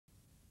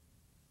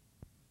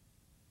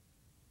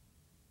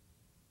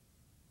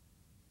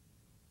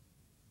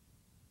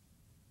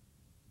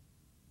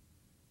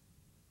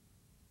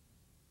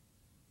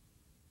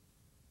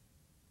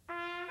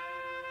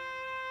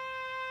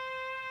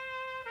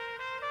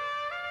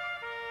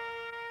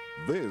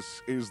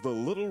This is the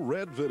Little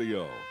Red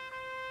Video.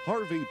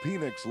 Harvey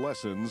Penick's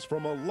lessons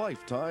from a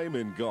lifetime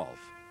in golf.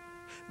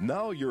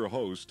 Now your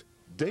host,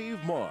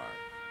 Dave Marr.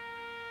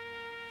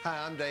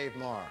 Hi, I'm Dave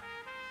Marr.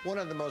 One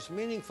of the most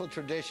meaningful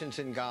traditions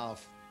in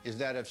golf is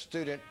that of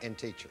student and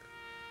teacher.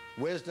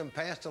 Wisdom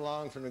passed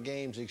along from the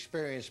game's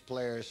experienced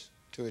players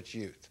to its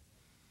youth.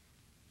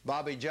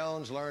 Bobby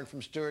Jones learned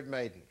from Stuart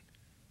Maiden.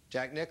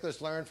 Jack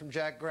Nicklaus learned from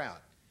Jack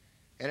Grout.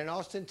 And in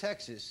Austin,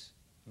 Texas,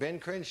 Ben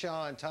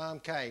Crenshaw and Tom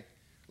Kite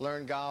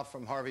learned golf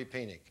from Harvey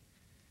Penick.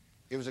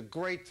 It was a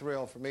great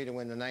thrill for me to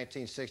win the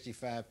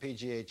 1965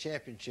 PGA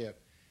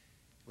Championship.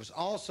 It was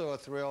also a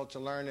thrill to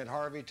learn that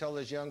Harvey told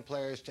his young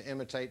players to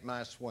imitate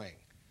my swing.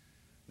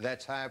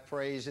 That's high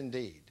praise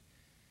indeed.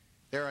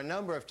 There are a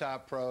number of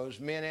top pros,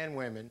 men and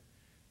women,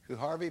 who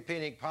Harvey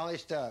Penick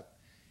polished up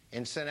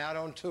and sent out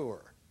on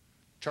tour.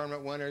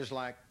 Tournament winners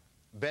like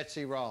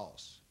Betsy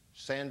Rawls,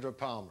 Sandra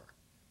Palmer,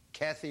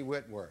 Kathy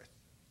Whitworth,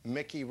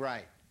 Mickey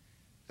Wright,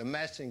 the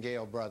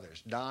Massengale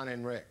brothers, Don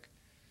and Rick.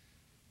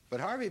 But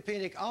Harvey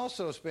Penick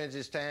also spends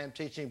his time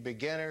teaching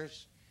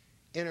beginners,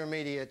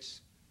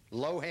 intermediates,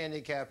 low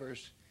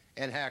handicappers,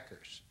 and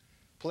hackers,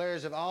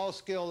 players of all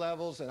skill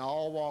levels and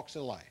all walks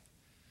of life.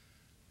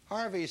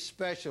 Harvey's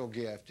special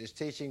gift is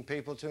teaching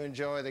people to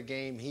enjoy the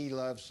game he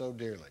loves so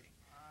dearly.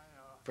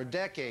 For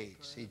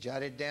decades, he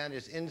jotted down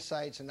his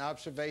insights and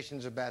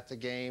observations about the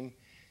game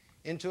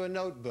into a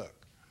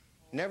notebook,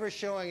 never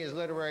showing his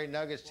literary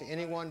nuggets to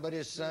anyone but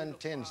his son,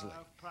 Tinsley.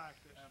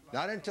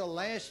 Not until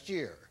last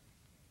year,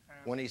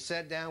 when he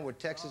sat down with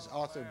Texas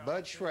author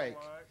Bud Shrake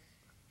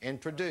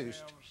and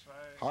produced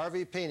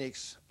Harvey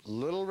Penick's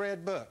Little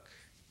Red Book,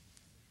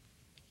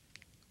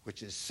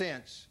 which has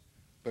since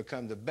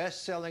become the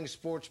best-selling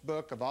sports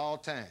book of all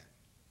time.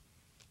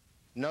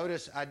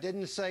 Notice I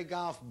didn't say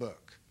golf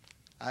book.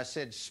 I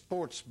said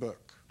sports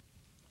book.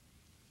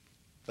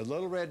 The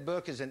Little Red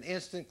Book is an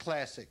instant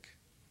classic,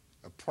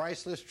 a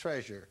priceless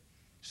treasure,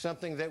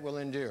 something that will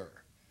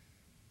endure.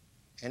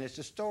 And it's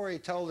a story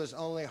told as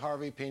only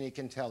Harvey Penick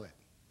can tell it,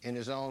 in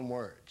his own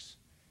words.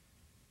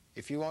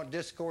 If you want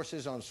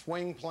discourses on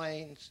swing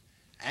planes,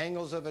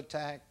 angles of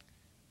attack,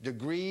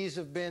 degrees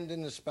of bend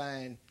in the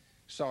spine,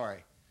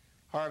 sorry,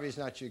 Harvey's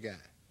not your guy.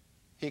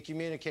 He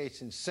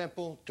communicates in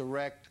simple,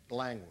 direct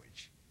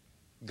language.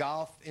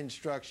 Golf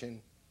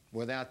instruction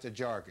without the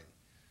jargon.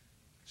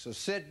 So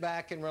sit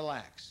back and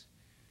relax.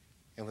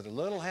 And with a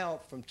little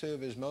help from two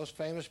of his most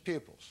famous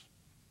pupils,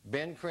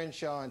 Ben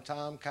Crenshaw and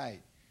Tom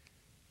Kite,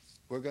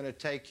 we're going to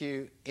take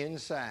you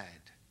inside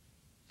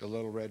the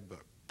Little Red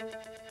Book.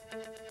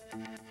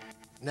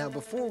 Now,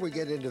 before we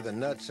get into the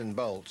nuts and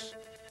bolts,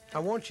 I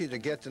want you to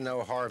get to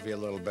know Harvey a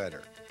little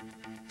better.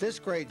 This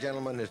great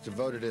gentleman has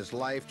devoted his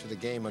life to the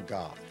game of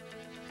golf.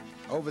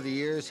 Over the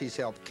years, he's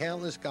helped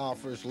countless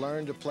golfers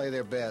learn to play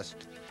their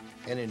best,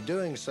 and in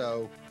doing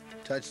so,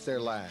 touch their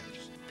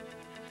lives.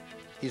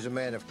 He's a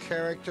man of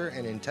character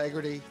and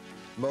integrity,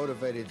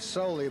 motivated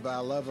solely by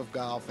a love of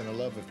golf and a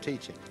love of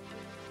teaching.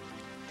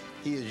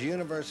 He is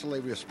universally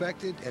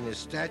respected, and his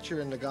stature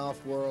in the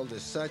golf world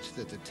is such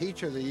that the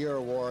Teacher of the Year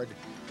award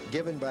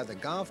given by the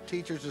Golf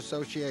Teachers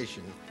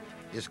Association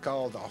is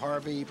called the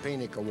Harvey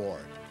Penick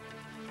Award.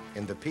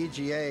 And the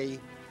PGA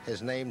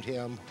has named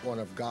him one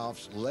of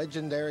golf's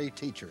legendary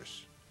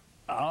teachers.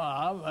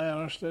 I'm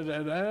interested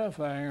in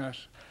anything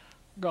that's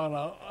going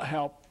to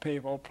help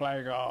people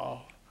play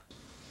golf.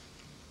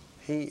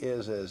 He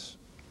is as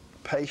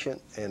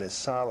patient and as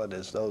solid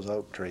as those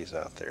oak trees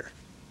out there.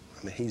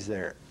 I mean, he's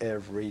there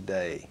every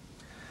day.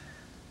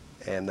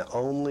 And the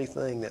only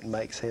thing that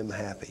makes him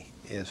happy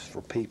is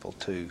for people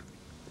to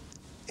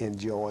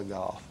enjoy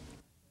golf.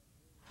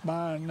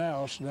 Byron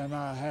Nelson and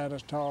I had a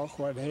talk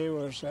when he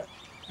was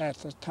at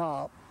the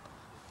top.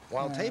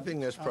 While taping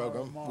this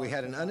program, we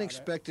had an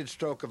unexpected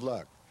stroke of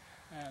luck.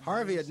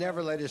 Harvey had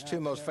never let his two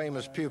most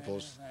famous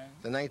pupils,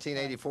 the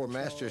 1984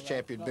 Masters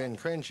champion Ben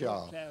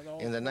Crenshaw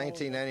and the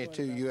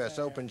 1992 U.S.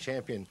 Open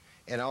champion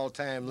and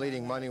all-time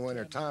leading money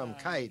winner Tom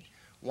Kite,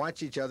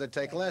 watch each other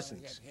take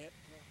lessons.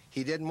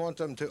 He didn't want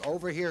them to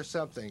overhear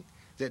something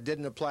that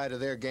didn't apply to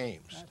their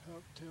games.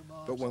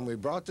 But when we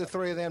brought the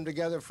three of them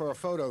together for a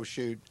photo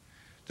shoot,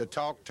 the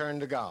talk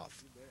turned to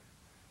golf.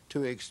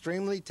 Two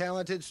extremely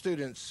talented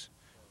students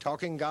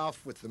talking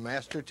golf with the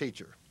master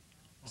teacher.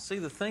 See,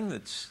 the thing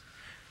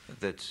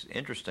that's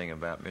interesting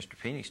about Mr.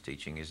 Penick's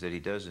teaching is that he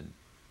doesn't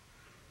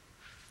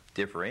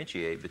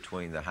differentiate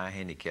between the high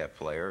handicap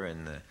player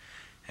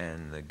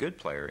and the good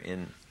player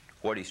in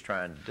what he's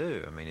trying to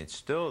do. I mean, it's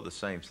still the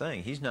same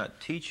thing. He's not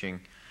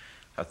teaching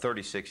a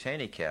 36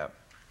 handicap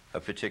a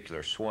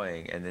particular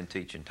swing and then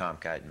teaching Tom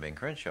Kite and Ben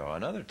Crenshaw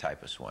another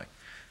type of swing.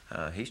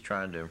 He's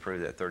trying to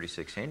improve that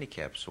 36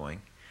 handicap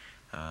swing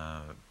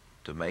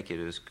to make it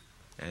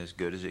as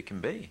good as it can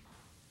be.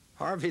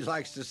 Harvey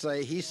likes to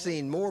say he's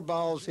seen more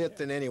balls hit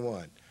than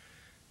anyone.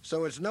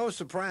 So it's no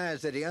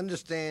surprise that he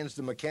understands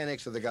the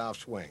mechanics of the golf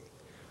swing.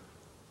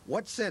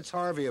 What sets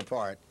Harvey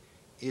apart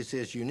is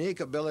his unique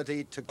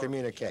ability to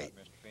communicate.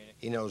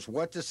 He knows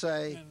what to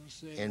say,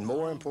 and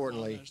more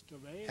importantly,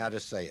 how to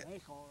say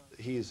it.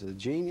 is a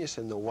genius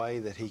in the way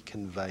that he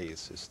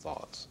conveys his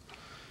thoughts.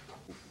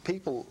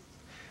 People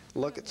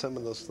look at some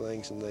of those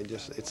things and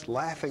it's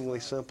laughingly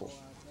simple.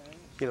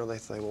 You know, they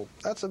say, well,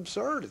 that's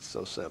absurd, it's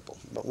so simple.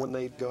 But when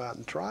they go out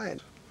and try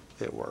it,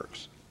 it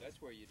works.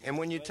 And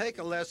when you take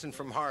a lesson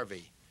from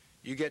Harvey,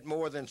 you get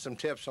more than some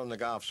tips on the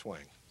golf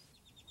swing.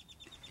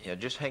 Yeah,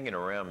 just hanging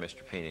around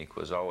Mr. Penick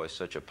was always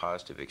such a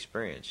positive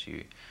experience.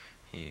 You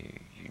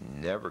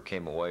never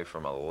came away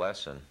from a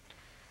lesson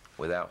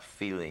without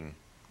feeling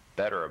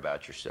better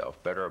about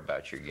yourself, better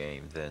about your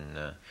game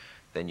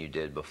than you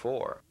did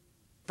before.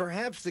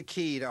 Perhaps the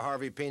key to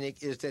Harvey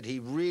Penick is that he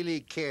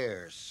really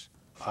cares.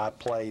 I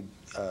played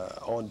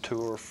on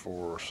tour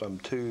for some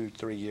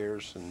 2-3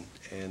 years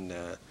and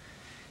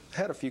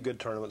had a few good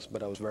tournaments,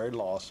 but I was very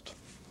lost.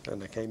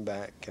 And I came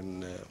back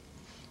and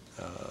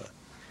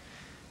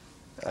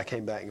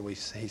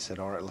he said,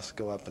 all right, let's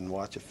go up and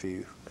watch a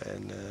few.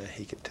 And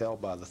he could tell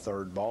by the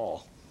third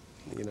ball,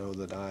 you know,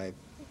 that I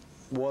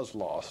was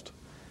lost.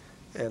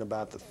 And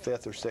about the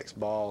 5th or 6th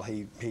ball,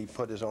 he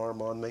put his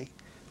arm on me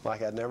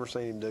like I'd never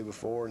seen him do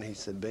before, and he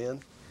said, Ben,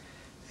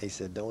 he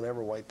said, don't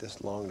ever wait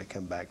this long to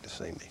come back to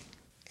see me.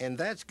 And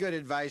that's good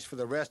advice for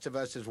the rest of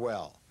us as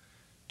well.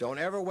 Don't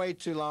ever wait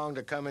too long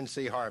to come and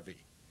see Harvey.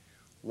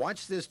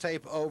 Watch this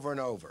tape over and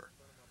over.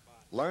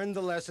 Learn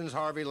the lessons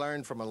Harvey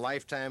learned from a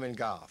lifetime in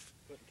golf.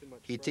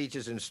 He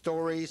teaches in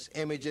stories,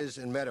 images,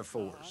 and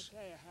metaphors.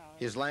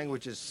 His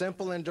language is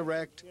simple and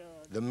direct,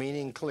 the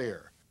meaning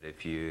clear.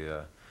 If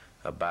you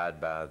abide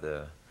by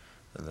the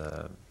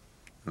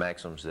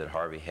maxims that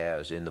Harvey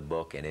has in the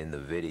book and in the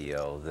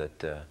video,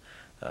 that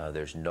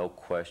there's no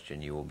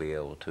question you will be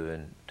able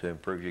to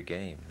improve your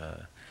game.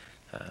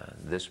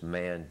 This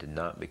man did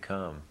not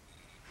become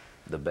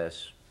the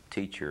best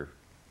teacher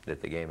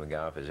that the game of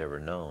golf has ever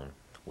known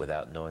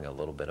without knowing a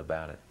little bit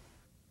about it.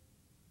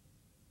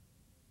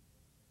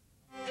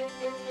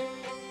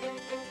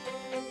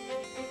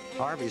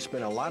 Harvey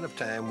spent a lot of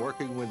time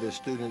working with his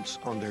students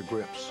on their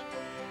grips.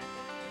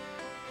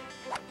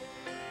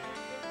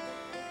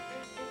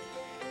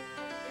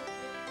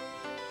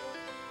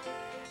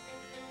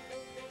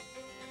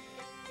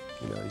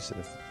 You know, he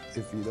said,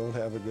 if you don't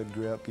have a good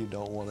grip, you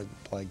don't want to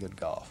play good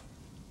golf.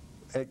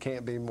 It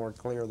can't be more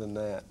clear than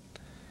that.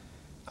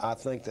 I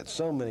think that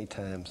so many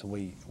times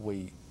we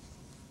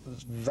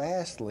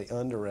vastly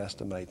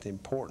underestimate the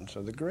importance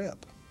of the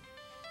grip.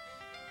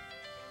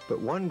 But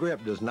one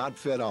grip does not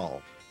fit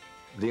all.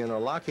 The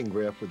interlocking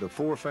grip with the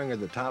forefinger of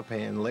the top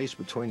hand laced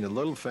between the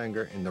little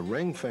finger and the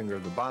ring finger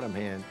of the bottom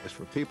hand is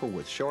for people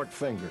with short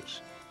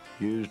fingers,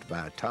 used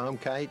by Tom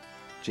Kite,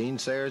 Gene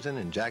Sarazen,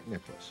 and Jack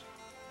Nicklaus.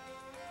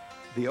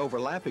 The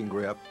overlapping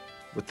grip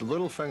with the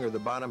little finger of the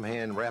bottom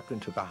hand wrapped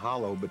into the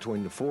hollow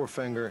between the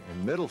forefinger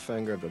and middle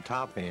finger of the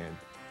top hand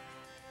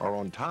are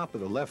on top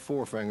of the left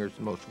forefinger is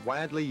the most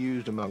widely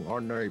used among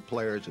ordinary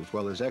players as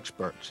well as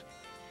experts,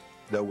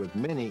 though with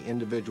many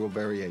individual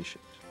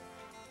variations.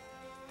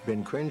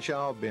 Ben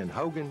Crenshaw, Ben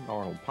Hogan,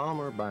 Arnold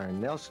Palmer, Byron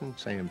Nelson,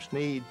 Sam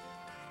Snead,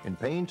 and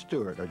Payne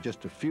Stewart are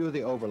just a few of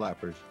the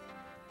overlappers,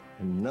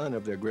 and none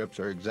of their grips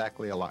are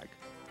exactly alike.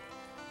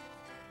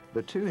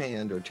 The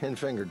two-hand or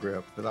 10-finger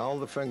grip with all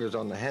the fingers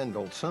on the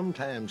handle,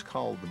 sometimes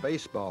called the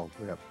baseball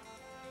grip,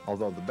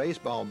 although the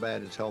baseball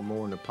bat is held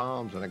more in the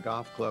palms and a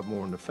golf club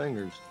more in the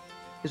fingers,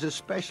 is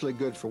especially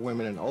good for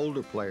women and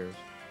older players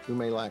who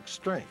may lack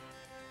strength,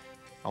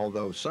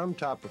 although some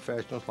top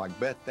professionals like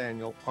Beth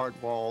Daniel, Art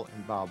Wall,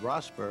 and Bob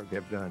Rosberg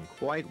have done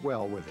quite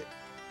well with it.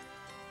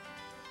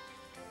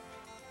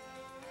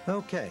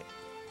 Okay,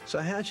 so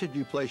how should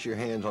you place your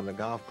hands on the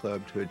golf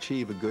club to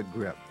achieve a good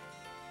grip?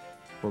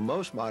 Well,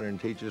 most modern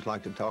teachers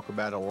like to talk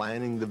about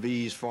aligning the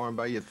V's formed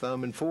by your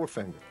thumb and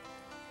forefinger.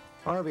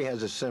 Harvey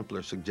has a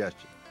simpler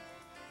suggestion.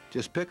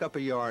 Just pick up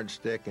a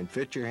yardstick and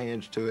fit your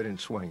hands to it and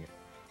swing it.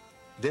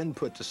 Then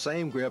put the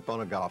same grip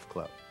on a golf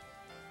club.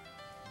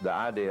 The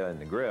idea in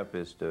the grip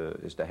is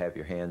to have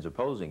your hands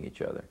opposing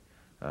each other.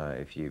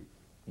 If you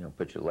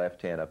put your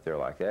left hand up there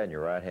like that and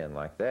your right hand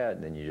like that,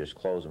 and then you just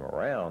close them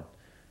around,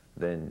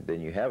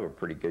 then you have a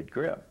pretty good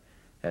grip.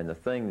 And the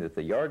thing that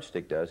the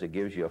yardstick does, it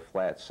gives you a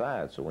flat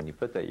side. So when you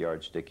put that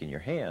yardstick in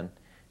your hand,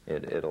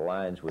 it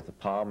aligns with the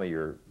palm of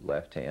your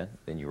left hand.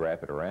 Then you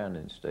wrap it around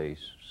and it stays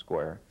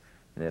square.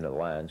 And then it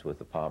aligns with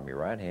the palm of your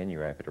right hand.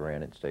 You wrap it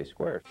around and it stays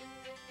square.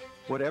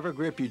 Whatever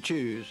grip you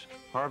choose,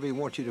 Harvey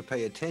wants you to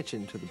pay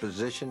attention to the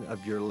position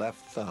of your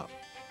left thumb.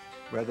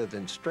 Rather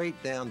than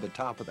straight down the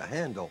top of the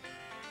handle,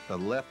 the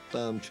left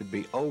thumb should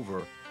be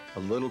over a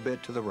little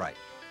bit to the right.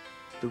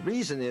 The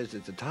reason is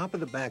at the top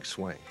of the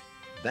backswing,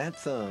 that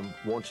thumb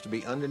wants to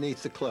be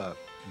underneath the club.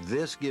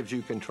 This gives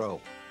you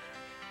control.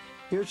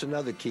 Here's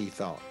another key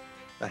thought.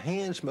 The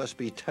hands must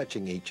be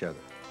touching each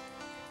other.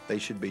 They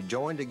should be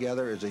joined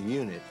together as a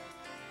unit.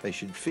 They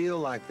should feel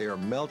like they are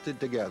melted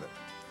together.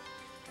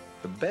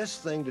 The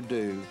best thing to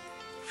do,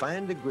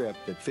 find a grip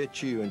that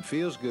fits you and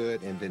feels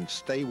good, and then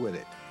stay with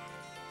it.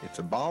 If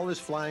the ball is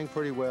flying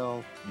pretty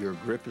well, your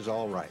grip is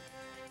all right.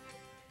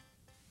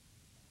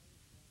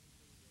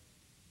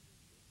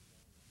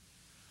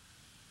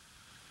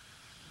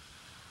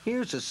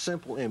 Here's a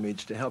simple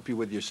image to help you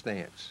with your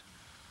stance.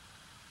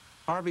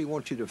 Harvey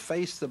wants you to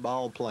face the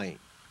ball plane,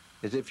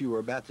 as if you were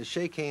about to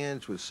shake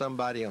hands with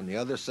somebody on the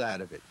other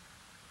side of it.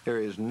 There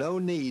is no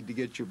need to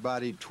get your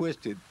body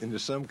twisted into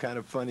some kind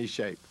of funny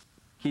shape.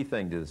 Key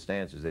thing to the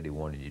stance is that he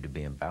wanted you to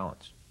be in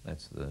balance.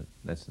 That's the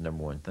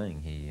number one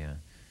thing. He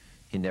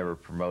never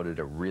promoted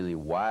a really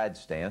wide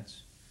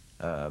stance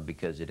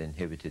because it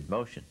inhibited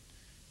motion,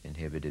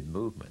 inhibited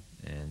movement,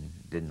 and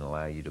didn't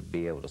allow you to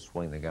be able to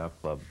swing the golf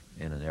club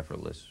in an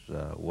effortless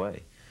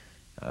way.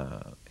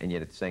 And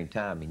yet at the same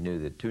time, he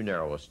knew that too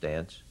narrow a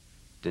stance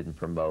didn't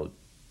promote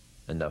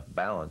enough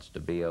balance to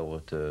be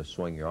able to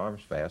swing your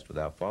arms fast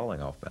without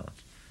falling off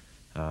balance.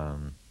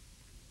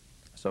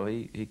 So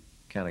he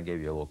kind of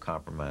gave you a little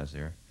compromise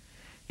there.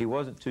 He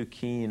wasn't too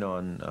keen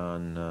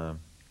on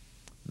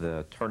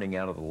the turning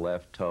out of the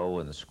left toe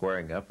and the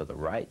squaring up of the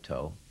right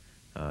toe.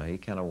 He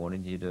kind of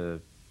wanted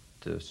you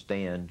to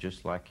stand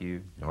just like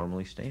you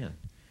normally stand.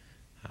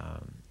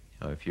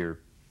 If you're a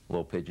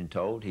little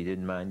pigeon-toed, he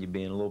didn't mind you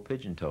being a little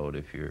pigeon-toed.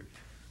 If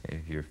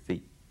your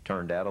feet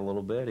turned out a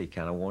little bit, he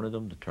kind of wanted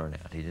them to turn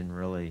out. He didn't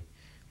really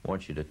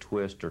want you to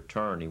twist or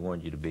turn. He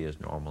wanted you to be as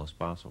normal as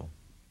possible.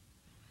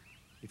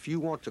 If you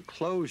want to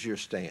close your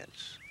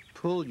stance,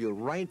 pull your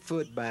right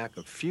foot back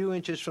a few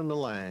inches from the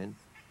line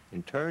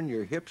and turn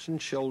your hips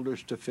and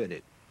shoulders to fit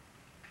it.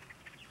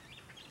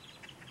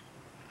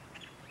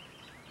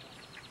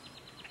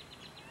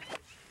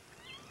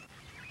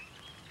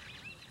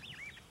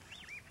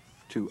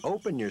 To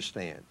open your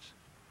stance,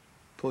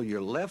 pull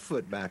your left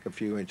foot back a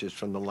few inches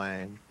from the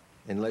line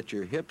and let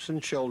your hips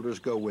and shoulders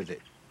go with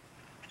it.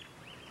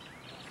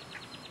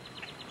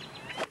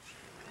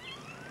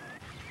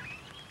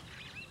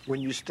 When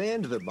you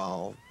stand the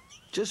ball,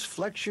 just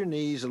flex your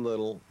knees a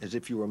little as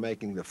if you were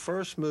making the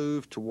first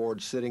move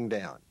towards sitting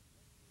down.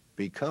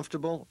 Be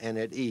comfortable and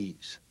at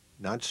ease,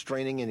 not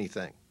straining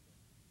anything.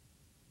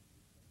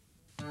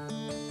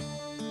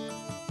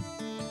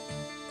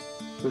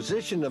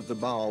 Position of the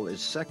ball is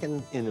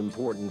second in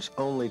importance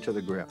only to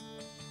the grip.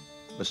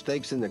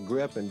 Mistakes in the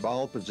grip and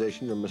ball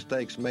position are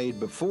mistakes made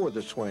before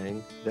the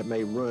swing that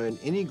may ruin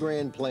any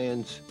grand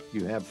plans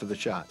you have for the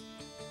shot.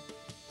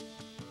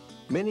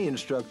 Many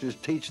instructors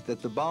teach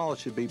that the ball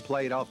should be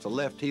played off the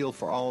left heel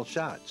for all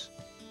shots.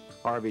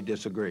 Harvey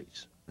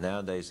disagrees.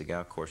 Nowadays, the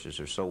golf courses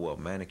are so well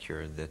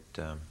manicured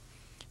that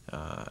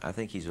I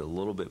think he's a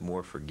little bit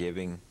more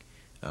forgiving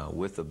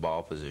with the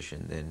ball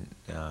position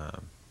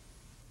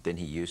than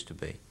he used to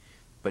be.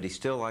 But he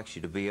still likes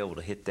you to be able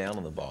to hit down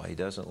on the ball. He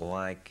doesn't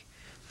like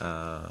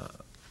that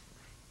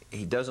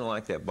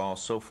ball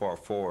so far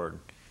forward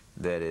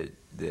that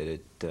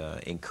it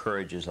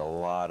encourages a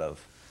lot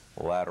of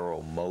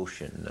lateral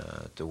motion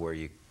to where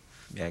you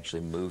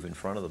actually move in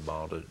front of the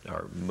ball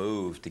or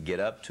move to get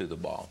up to the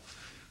ball,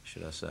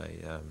 should I say.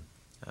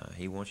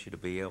 He wants you to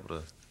be able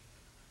to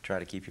try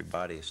to keep your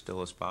body as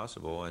still as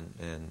possible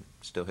and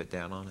still hit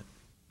down on it.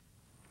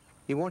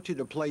 He wants you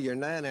to play your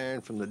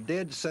 9-iron from the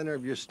dead center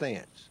of your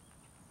stance,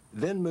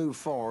 then move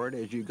forward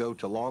as you go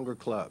to longer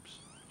clubs.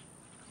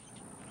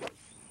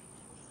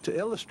 To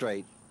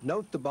illustrate,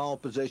 note the ball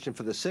position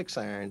for the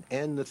 6-iron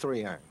and the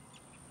 3-iron.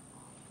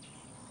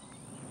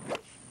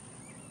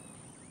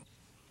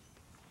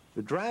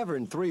 The driver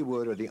and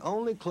 3-wood are the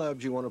only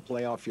clubs you want to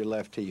play off your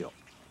left heel.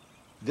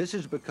 This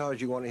is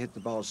because you want to hit the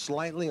ball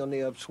slightly on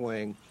the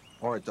upswing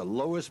or at the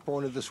lowest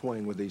point of the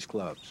swing with these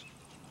clubs.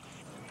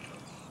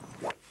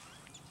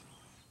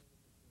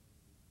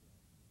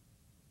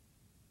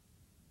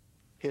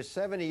 His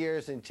 70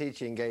 years in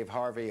teaching gave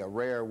Harvey a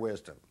rare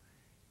wisdom.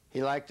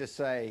 He liked to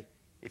say,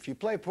 if you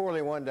play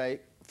poorly one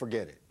day,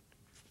 forget it.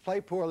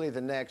 Play poorly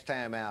the next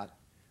time out.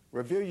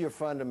 Review your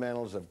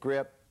fundamentals of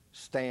grip,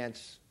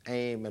 stance,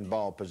 aim, and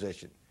ball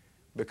position,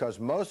 because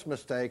most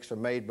mistakes are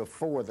made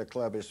before the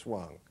club is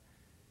swung.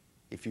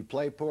 If you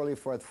play poorly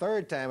for a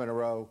 3rd time in a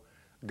row,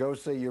 go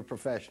see your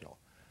professional.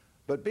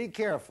 But be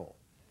careful.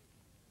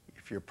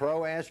 If your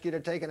pro asks you to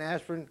take an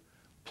aspirin,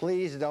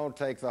 please don't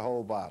take the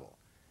whole bottle.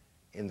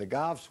 In the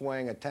golf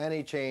swing, a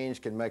tiny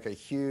change can make a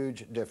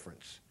huge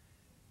difference.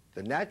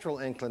 The natural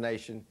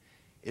inclination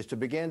is to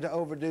begin to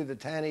overdo the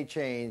tiny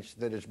change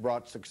that has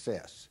brought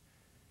success.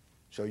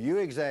 So you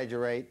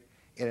exaggerate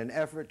in an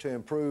effort to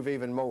improve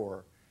even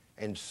more,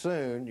 and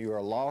soon you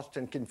are lost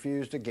and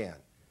confused again.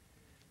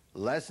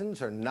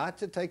 Lessons are not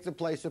to take the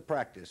place of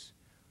practice,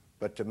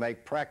 but to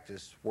make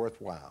practice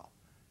worthwhile.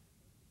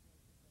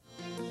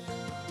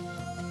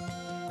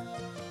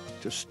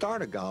 To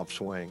start a golf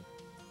swing,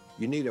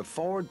 you need a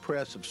forward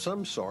press of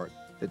some sort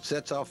that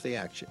sets off the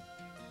action.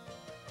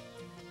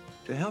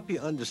 To help you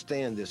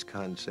understand this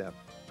concept,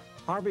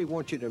 Harvey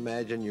wants you to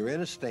imagine you're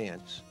in a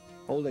stance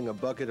holding a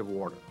bucket of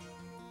water.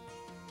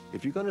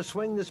 If you're going to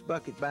swing this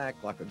bucket back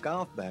like a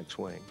golf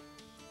backswing,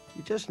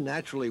 you just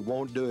naturally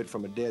won't do it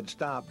from a dead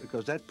stop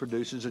because that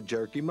produces a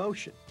jerky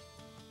motion.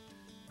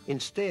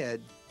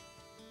 Instead,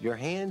 your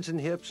hands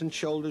and hips and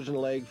shoulders and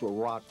legs will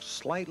rock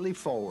slightly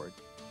forward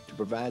to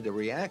provide the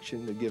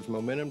reaction that gives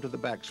momentum to the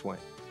backswing.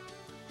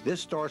 This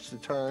starts the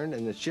turn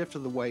and the shift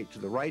of the weight to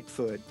the right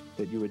foot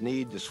that you would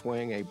need to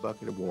swing a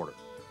bucket of water.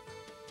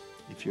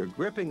 If you're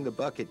gripping the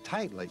bucket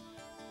tightly,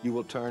 you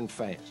will turn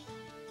fast.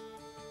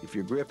 If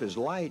your grip is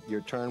light,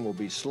 your turn will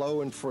be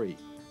slow and free.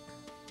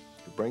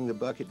 To bring the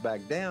bucket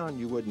back down,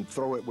 you wouldn't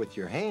throw it with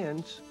your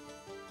hands.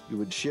 You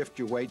would shift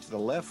your weight to the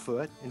left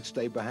foot and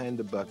stay behind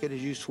the bucket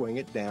as you swing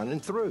it down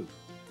and through.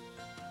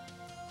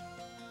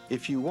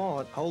 If you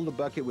want, hold the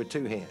bucket with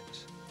two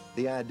hands.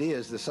 The idea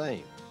is the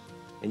same.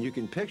 And you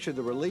can picture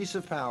the release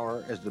of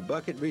power as the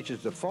bucket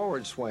reaches the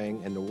forward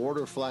swing and the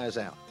water flies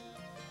out.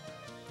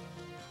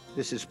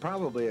 This is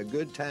probably a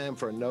good time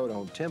for a note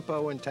on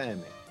tempo and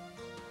timing.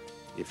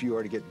 If you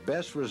are to get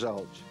best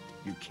results,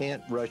 you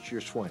can't rush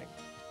your swing.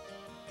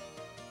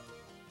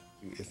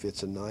 If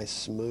it's a nice,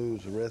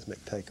 smooth,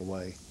 rhythmic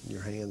takeaway,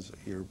 your hands,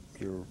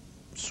 your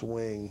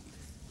swing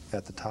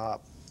at the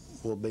top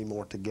will be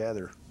more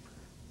together,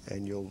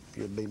 and you'll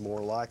be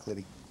more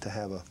likely to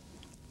have a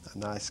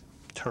nice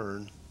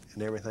turn,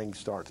 and everything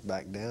starts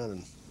back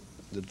down,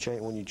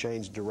 and when you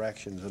change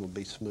directions, it'll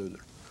be smoother.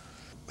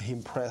 He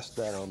impressed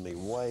that on me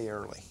way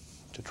early,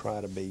 to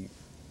try to be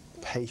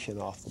patient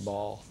off the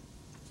ball,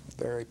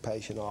 very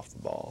patient off the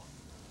ball.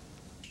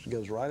 It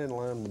goes right in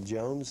line with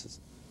Jones'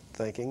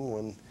 thinking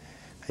when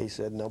he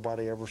said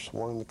nobody ever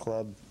swung the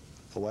club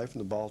away from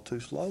the ball too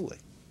slowly.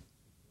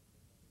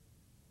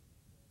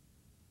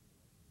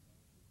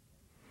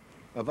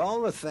 Of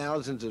all the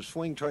thousands of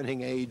swing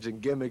training aids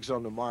and gimmicks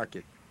on the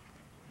market,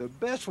 the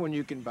best one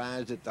you can buy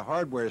is at the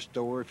hardware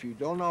store if you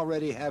don't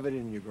already have it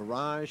in your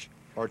garage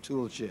or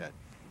tool shed.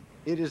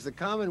 It is the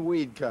common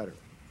weed cutter.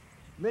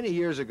 Many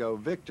years ago,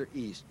 Victor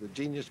East, the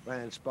genius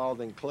behind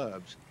Spalding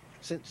Clubs,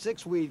 sent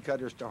 6 weed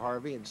cutters to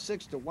Harvey and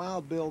 6 to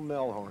Wild Bill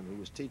Melhorn, who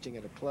was teaching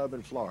at a club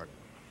in Florida.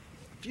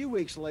 A few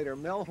weeks later,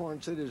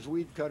 Melhorn sent his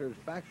weed cutters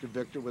back to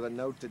Victor with a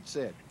note that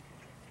said,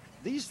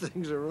 "These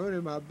things are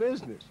ruining my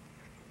business.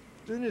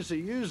 Students who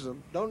use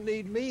them don't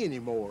need me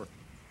anymore."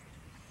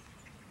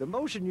 The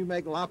motion you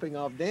make lopping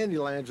off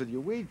dandelions with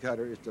your weed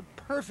cutter is the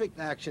perfect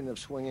action of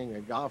swinging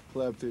a golf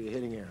club through the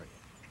hitting area.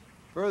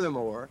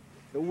 Furthermore,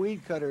 the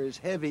weed cutter is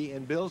heavy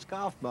and builds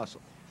golf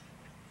muscle.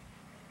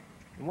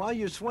 And while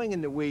you're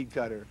swinging the weed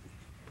cutter,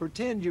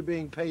 pretend you're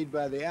being paid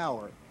by the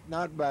hour,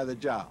 not by the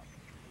job.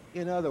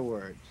 In other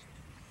words,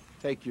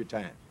 take your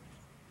time.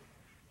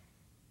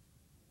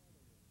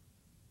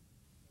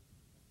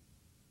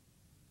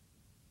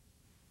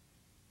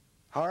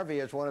 Harvey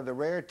is one of the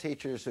rare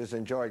teachers who's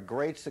enjoyed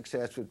great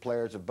success with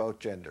players of both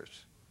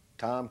genders.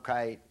 Tom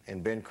Kite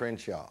and Ben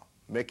Crenshaw,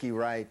 Mickey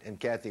Wright and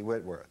Kathy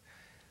Whitworth.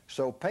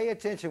 So pay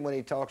attention when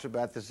he talks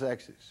about the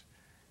sexes.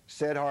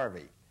 Said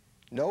Harvey,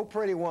 "No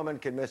pretty woman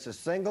can miss a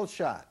single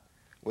shot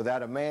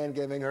without a man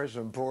giving her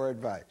some poor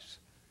advice.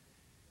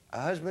 A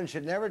husband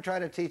should never try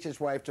to teach his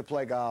wife to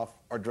play golf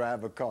or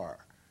drive a car.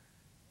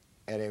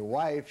 And a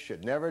wife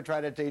should never try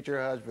to teach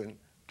her husband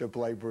to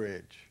play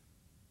bridge."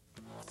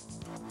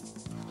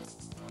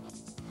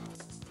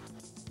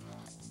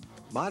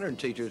 Modern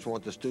teachers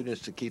want the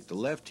students to keep the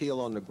left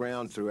heel on the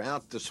ground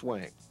throughout the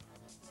swing.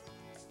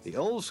 The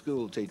old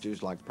school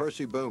teachers like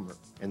Percy Boomer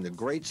and the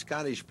great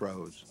Scottish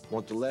pros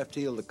want the left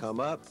heel to come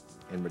up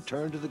and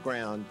return to the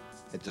ground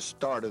at the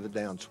start of the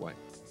downswing.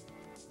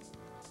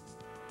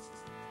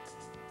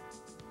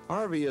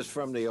 Harvey is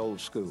from the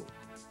old school,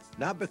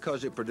 not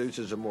because it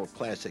produces a more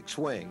classic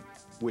swing,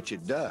 which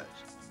it does,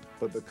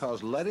 but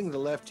because letting the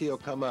left heel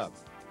come up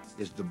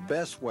is the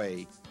best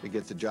way to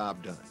get the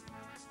job done.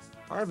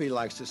 Harvey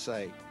likes to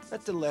say,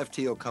 let the left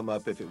heel come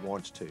up if it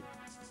wants to.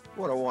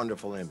 What a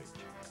wonderful image.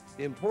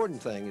 The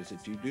important thing is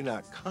that you do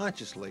not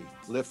consciously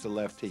lift the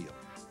left heel.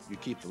 You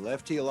keep the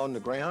left heel on the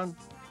ground,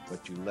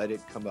 but you let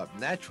it come up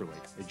naturally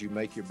as you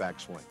make your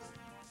backswing.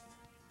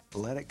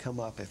 Let it come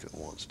up if it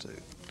wants to.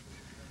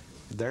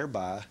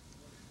 Thereby,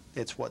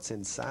 it's what's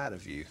inside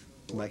of you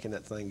making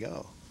that thing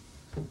go.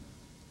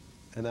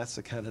 And that's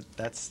the kind of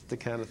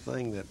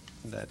thing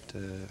that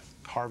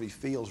Harvey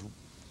feels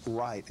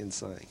right in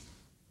saying.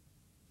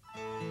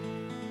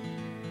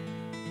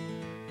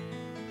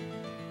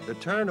 The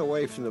turn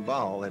away from the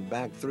ball and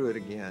back through it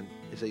again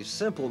is a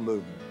simple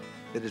movement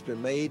that has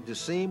been made to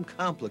seem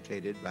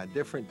complicated by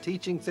different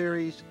teaching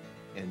theories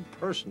and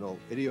personal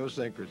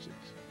idiosyncrasies.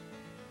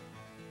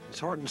 As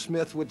Horton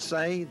Smith would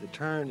say, the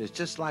turn is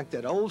just like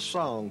that old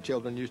song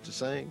children used to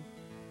sing.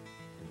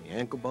 And the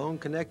ankle bone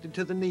connected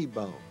to the knee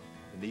bone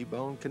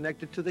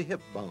connected to the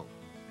hip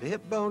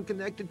bone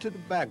connected to the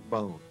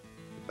backbone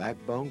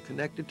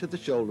connected to the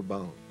shoulder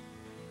bone.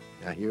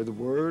 Now hear the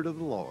word of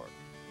the Lord.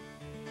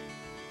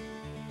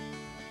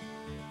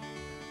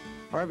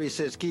 Harvey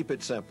says keep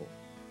it simple.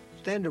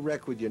 Stand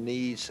erect with your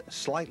knees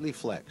slightly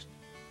flexed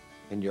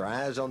and your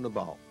eyes on the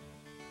ball.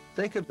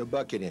 Think of the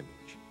bucket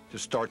image to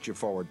start your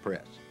forward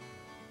press.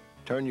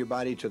 Turn your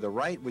body to the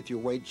right with your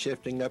weight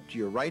shifting up to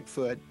your right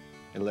foot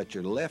and let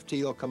your left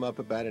heel come up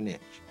about an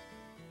inch.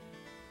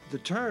 The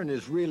turn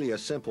is really a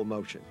simple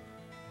motion.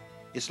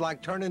 It's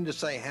like turning to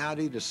say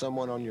howdy to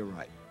someone on your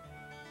right.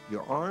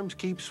 Your arms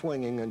keep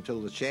swinging until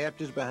the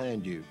shaft is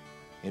behind you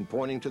and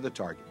pointing to the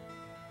target.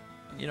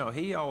 You know,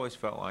 he always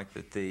felt like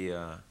that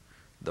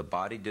the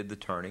body did the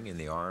turning and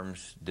the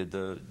arms did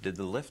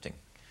the lifting.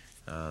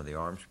 The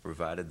arms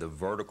provided the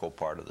vertical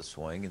part of the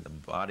swing, and the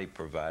body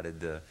provided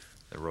the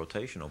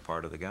rotational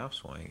part of the golf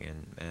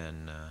swing.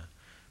 And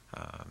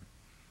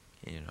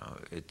you know,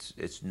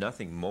 it's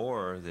nothing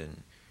more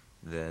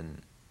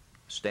than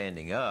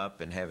standing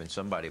up and having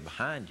somebody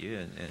behind you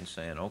and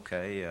saying,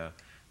 okay,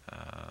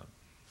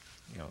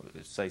 you know,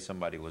 say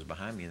somebody was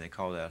behind me and they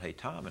called out, "Hey,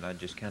 Tom," and I'd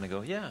just kind of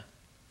go, "Yeah,"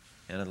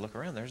 and I'd look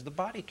around. There's the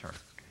body turn.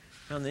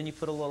 And then you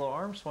put a little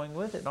arm swing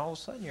with it, and all of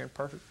a sudden you're in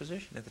perfect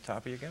position at the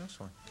top of your golf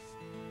swing.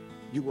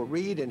 You will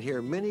read and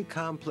hear many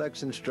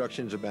complex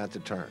instructions about the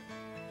turn.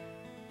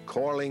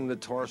 Coiling the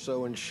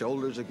torso and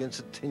shoulders against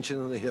the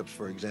tension of the hips,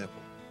 for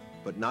example,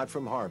 but not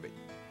from Harvey.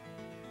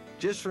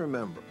 Just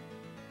remember,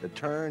 the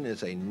turn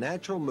is a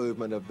natural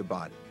movement of the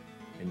body,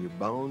 and your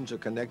bones are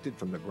connected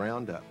from the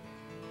ground up.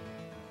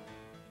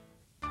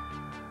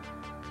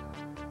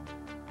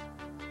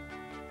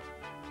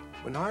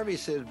 When Harvey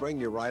says bring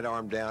your right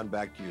arm down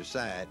back to your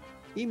side,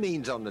 he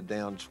means on the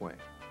downswing.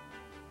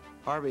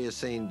 Harvey has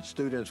seen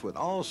students with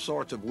all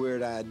sorts of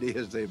weird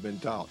ideas they've been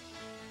taught.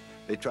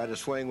 They try to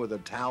swing with a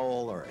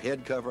towel or a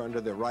head cover under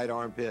their right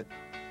armpit.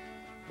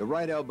 The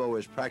right elbow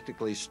is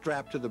practically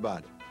strapped to the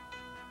body.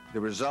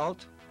 The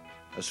result?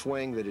 A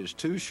swing that is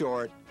too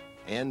short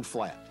and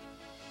flat.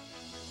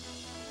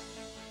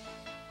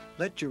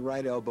 Let your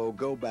right elbow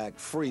go back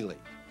freely,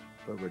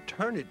 but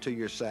return it to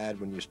your side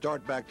when you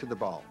start back to the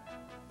ball.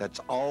 That's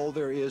all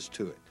there is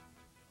to it.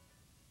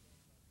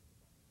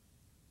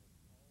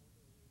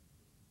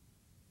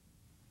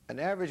 An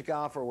average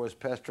golfer was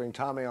pestering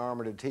Tommy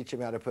Armour to teach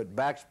him how to put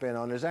backspin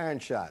on his iron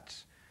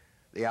shots.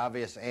 The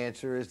obvious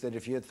answer is that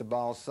if you hit the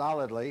ball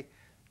solidly,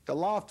 the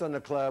loft on the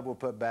club will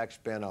put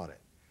backspin on it.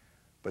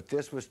 But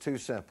this was too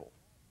simple.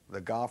 The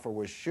golfer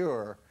was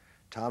sure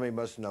Tommy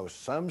must know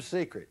some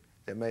secret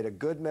that made a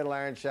good middle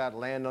iron shot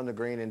land on the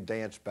green and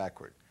dance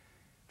backward.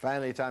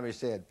 Finally, Tommy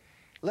said,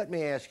 "Let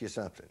me ask you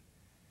something.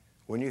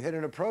 When you hit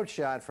an approach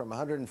shot from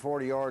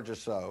 140 yards or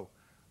so,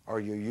 are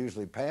you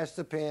usually past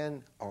the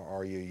pin or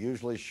are you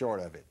usually short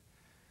of it?"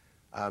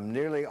 "I'm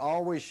nearly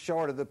always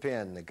short of the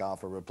pin," the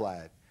golfer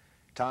replied.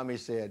 Tommy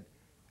said,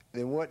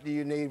 "Then what do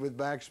you need with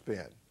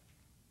backspin?"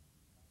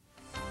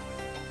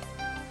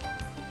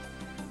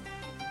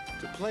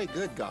 To play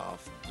good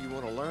golf, you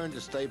want to learn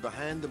to stay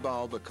behind the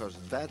ball because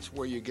that's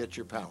where you get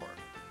your power.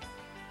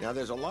 Now,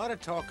 there's a lot of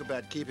talk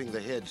about keeping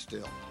the head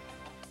still,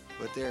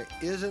 but there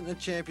isn't a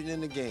champion in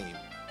the game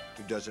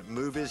who doesn't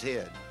move his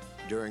head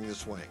during the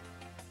swing.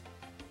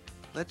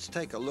 Let's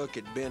take a look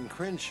at Ben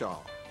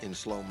Crenshaw in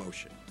slow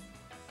motion.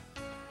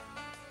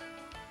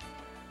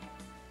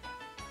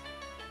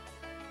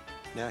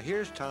 Now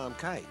here's Tom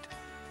Kite.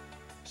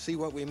 See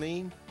what we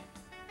mean?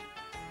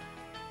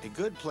 A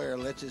good player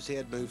lets his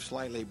head move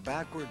slightly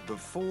backward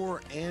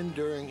before and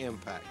during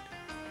impact,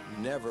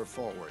 never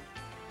forward.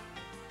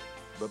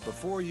 But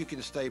before you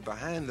can stay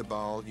behind the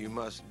ball, you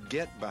must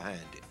get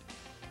behind it.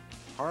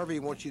 Harvey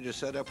wants you to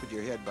set up with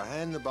your head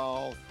behind the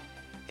ball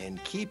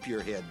and keep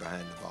your head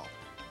behind the ball.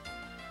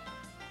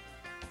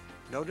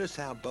 Notice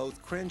how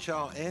both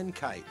Crenshaw and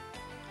Kite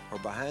are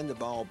behind the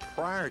ball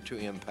prior to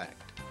impact.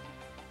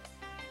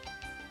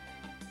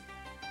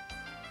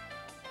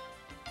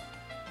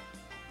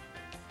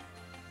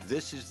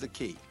 This is the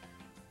key.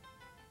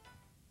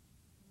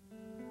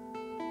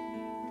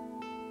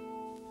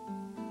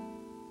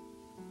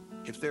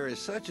 If there is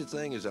such a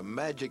thing as a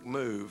magic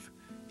move,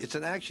 it's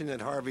an action that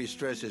Harvey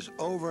stresses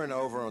over and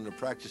over on the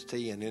practice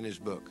tee and in his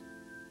book.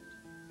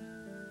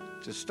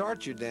 To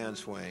start your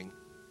downswing,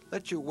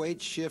 let your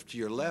weight shift to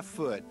your left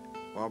foot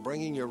while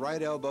bringing your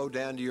right elbow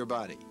down to your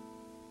body.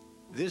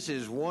 This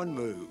is one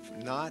move,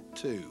 not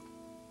two.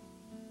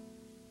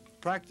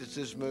 Practice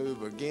this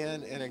move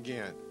again and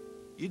again.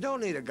 You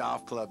don't need a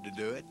golf club to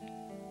do it.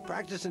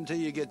 Practice until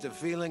you get the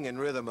feeling and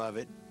rhythm of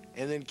it,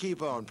 and then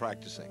keep on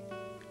practicing.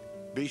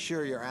 Be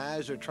sure your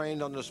eyes are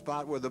trained on the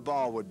spot where the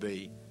ball would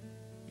be.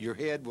 Your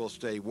head will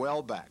stay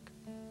well back.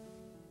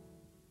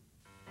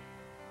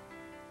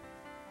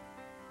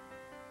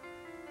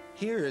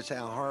 Here is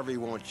how Harvey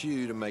wants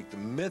you to make the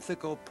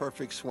mythical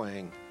perfect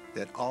swing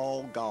that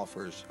all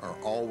golfers are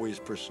always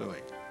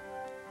pursuing.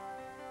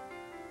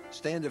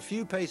 Stand a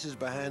few paces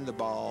behind the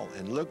ball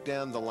and look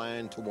down the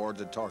line toward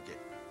the target.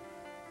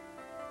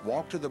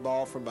 Walk to the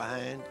ball from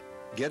behind,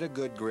 get a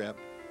good grip,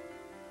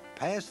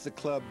 pass the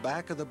club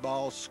back of the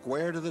ball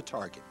square to the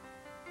target,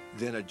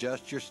 then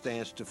adjust your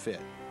stance to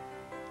fit.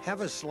 Have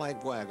a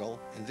slight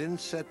waggle and then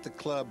set the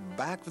club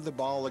back of the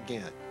ball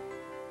again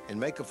and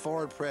make a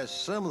forward press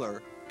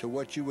similar to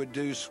what you would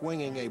do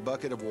swinging a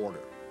bucket of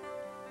water.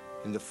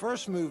 In the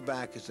first move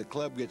back, as the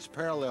club gets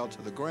parallel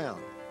to the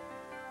ground,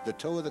 the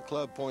toe of the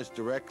club points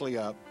directly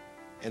up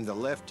and the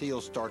left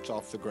heel starts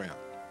off the ground.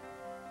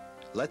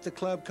 Let the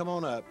club come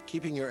on up,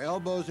 keeping your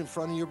elbows in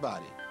front of your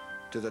body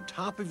to the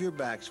top of your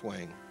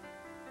backswing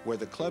where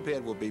the club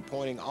head will be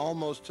pointing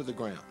almost to the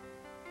ground.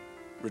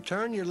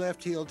 Return your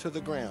left heel to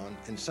the ground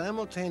and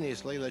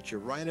simultaneously let your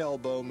right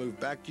elbow move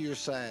back to your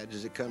side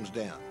as it comes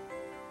down.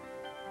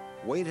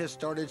 Weight has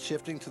started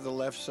shifting to the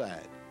left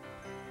side.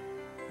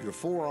 Your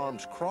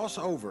forearms cross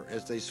over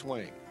as they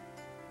swing.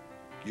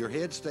 Your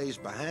head stays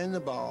behind the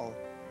ball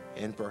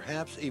and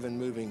perhaps even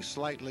moving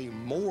slightly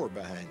more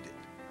behind it.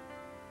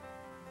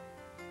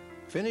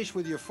 Finish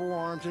with your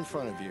forearms in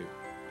front of you.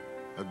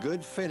 A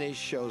good finish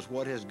shows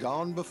what has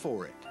gone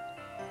before it.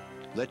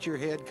 Let your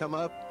head come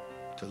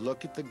up to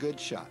look at the good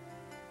shot.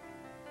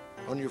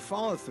 On your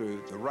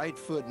follow-through, the right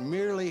foot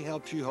merely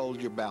helps you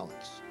hold your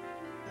balance.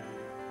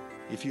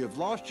 If you have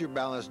lost your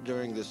balance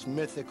during this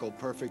mythical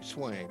perfect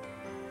swing,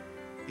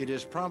 it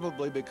is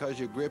probably because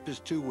your grip is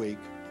too weak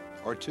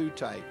or too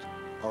tight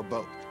or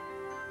both.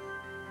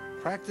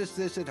 Practice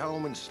this at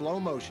home in slow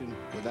motion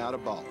without a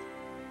ball.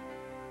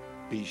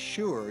 Be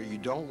sure you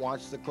don't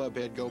watch the club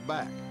head go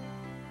back.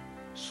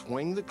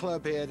 Swing the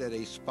club head at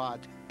a spot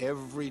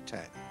every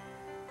time.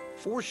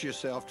 Force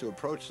yourself to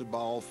approach the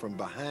ball from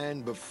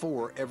behind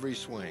before every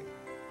swing,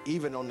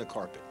 even on the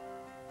carpet.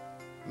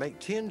 Make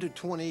 10 to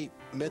 20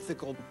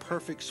 mythical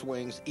perfect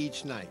swings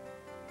each night,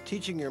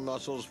 teaching your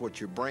muscles what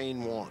your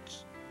brain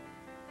wants.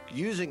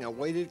 Using a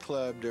weighted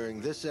club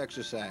during this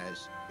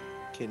exercise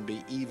can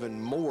be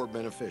even more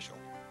beneficial.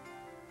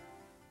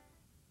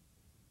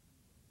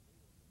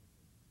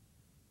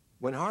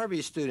 When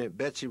Harvey's student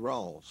Betsy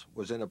Rawls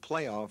was in a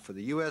playoff for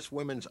the U.S.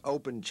 Women's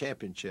Open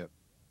Championship,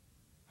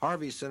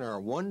 Harvey sent her a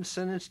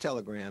one-sentence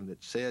telegram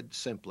that said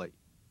simply,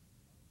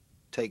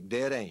 "Take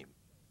dead aim.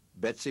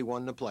 Betsy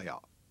won the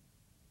playoff."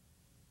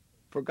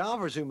 For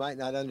golfers who might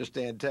not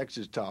understand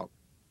Texas talk,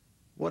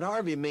 what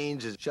Harvey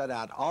means is shut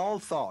out all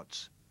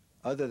thoughts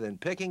other than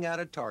picking out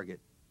a target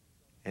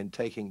and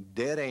taking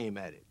dead aim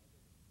at it.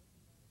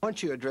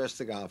 Once you address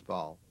the golf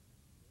ball,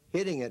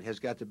 hitting it has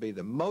got to be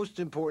the most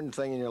important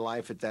thing in your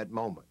life at that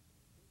moment.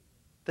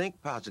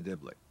 Think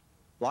positively.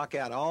 Block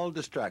out all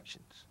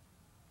distractions.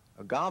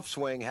 A golf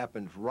swing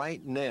happens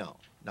right now,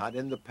 not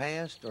in the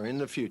past or in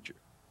the future.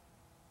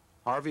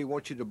 Harvey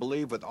wants you to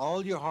believe with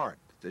all your heart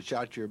that the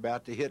shot you're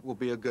about to hit will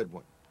be a good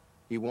one.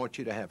 He wants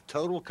you to have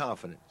total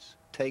confidence.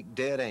 Take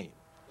dead aim.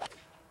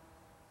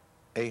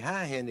 A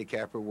high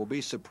handicapper will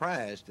be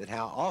surprised at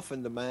how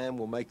often the mind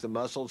will make the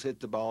muscles hit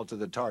the ball to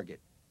the target,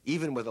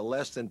 even with a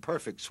less than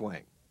perfect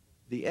swing.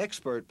 The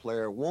expert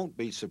player won't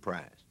be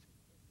surprised.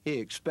 He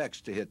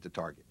expects to hit the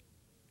target.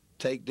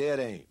 Take dead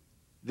aim.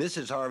 This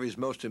is Harvey's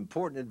most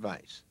important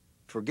advice.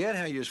 Forget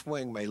how your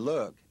swing may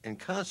look and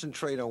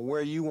concentrate on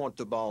where you want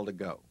the ball to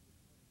go.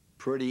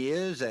 Pretty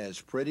is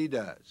as pretty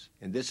does,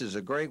 and this is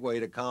a great way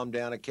to calm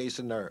down a case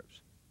of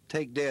nerves.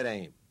 Take dead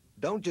aim.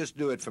 Don't just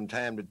do it from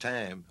time to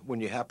time when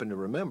you happen to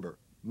remember.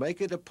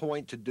 Make it a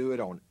point to do it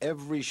on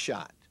every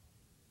shot.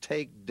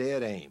 Take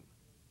dead aim.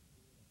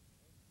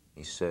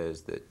 He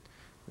says that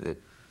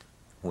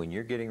when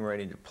you're getting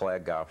ready to play a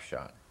golf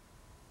shot,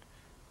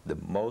 the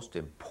most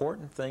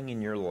important thing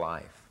in your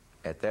life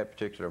at that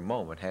particular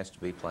moment has to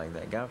be playing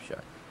that golf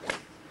shot.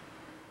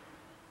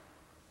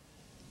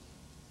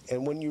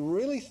 And when you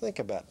really think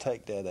about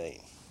take dead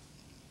aim,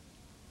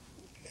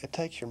 it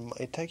takes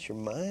your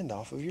mind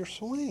off of your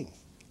swing.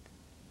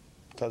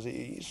 Because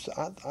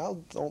I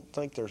don't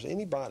think there's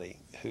anybody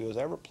who has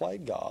ever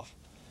played golf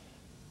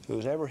who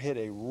has ever hit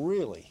a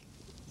really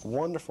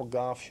wonderful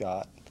golf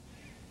shot,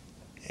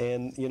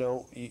 and you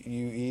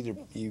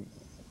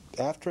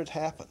after it's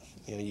happened,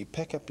 you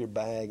pick up your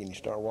bag and you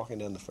start walking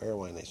down the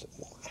fairway, and they say,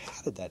 well,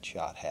 how did that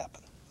shot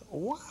happen?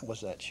 Why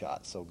was that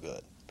shot so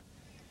good?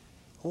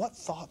 What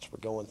thoughts were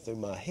going through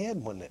my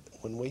head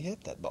when we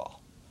hit that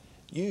ball?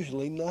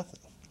 Usually nothing.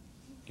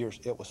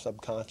 It was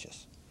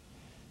subconscious.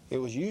 It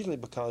was usually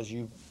because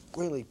you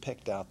really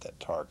picked out that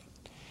target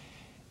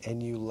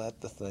and you let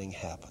the thing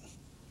happen.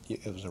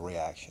 It was a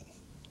reaction,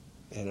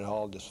 and it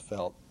all just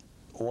felt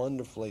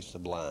wonderfully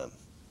sublime.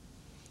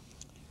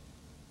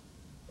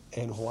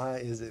 And why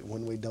is it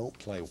when we don't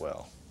play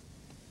well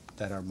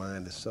that our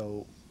mind is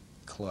so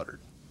cluttered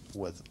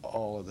with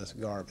all of this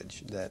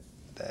garbage that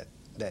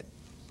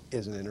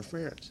is an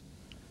interference?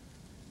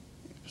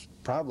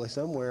 Probably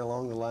somewhere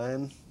along the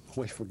line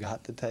we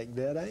forgot to take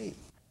dead aim.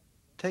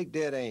 Take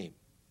dead aim,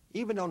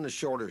 even on the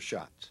shorter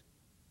shots.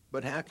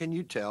 But how can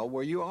you tell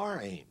where you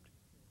are aimed?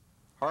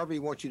 Harvey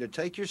wants you to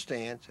take your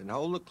stance and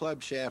hold the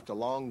club shaft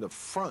along the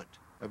front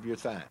of your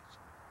thighs.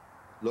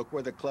 Look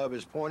where the club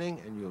is pointing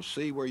and you'll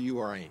see where you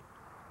are aimed.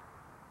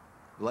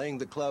 Laying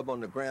the club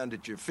on the ground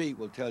at your feet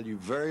will tell you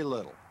very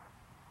little.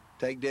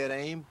 Take dead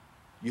aim,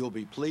 you'll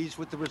be pleased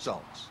with the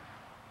results.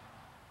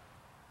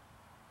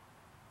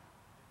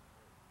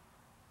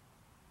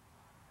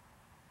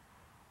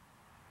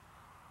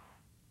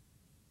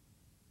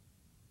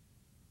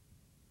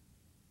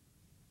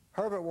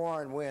 Herbert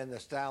Warren Wynn, the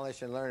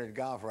stylish and learned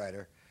golf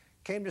writer,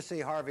 came to see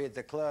Harvey at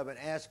the club and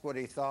asked what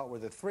he thought were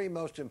the three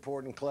most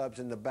important clubs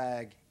in the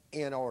bag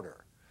in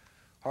order.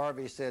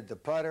 Harvey said the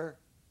putter,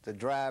 the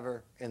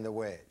driver, and the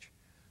wedge.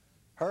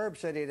 Herb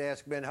said he'd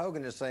asked Ben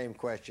Hogan the same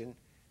question.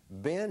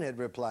 Ben had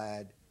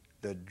replied,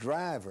 the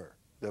driver,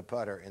 the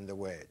putter, and the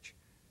wedge.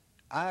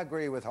 I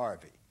agree with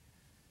Harvey.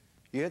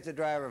 You hit the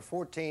driver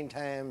 14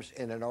 times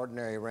in an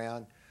ordinary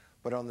round.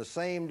 But on the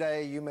same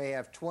day, you may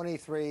have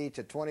 23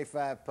 to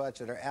 25 putts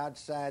that are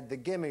outside the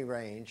gimme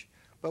range,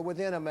 but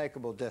within a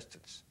makeable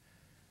distance.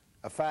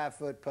 A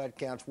 5-foot putt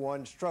counts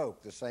 1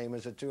 stroke, the same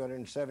as a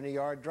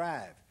 270-yard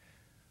drive.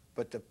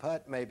 But the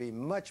putt may be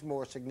much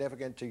more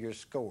significant to your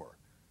score.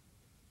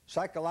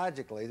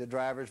 Psychologically, the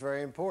driver is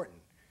very important.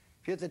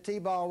 If you hit the tee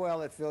ball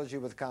well, it fills you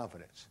with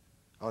confidence.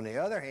 On the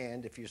other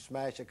hand, if you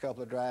smash a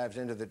couple of drives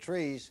into the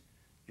trees,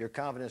 your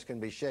confidence can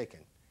be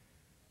shaken.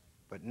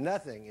 But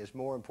nothing is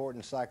more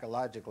important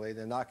psychologically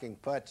than knocking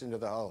putts into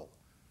the hole.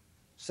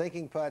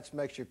 Sinking putts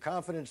makes your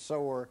confidence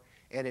soar,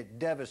 and it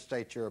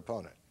devastates your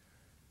opponent.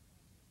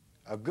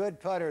 A good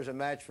putter is a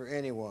match for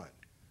anyone.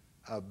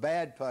 A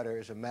bad putter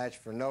is a match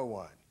for no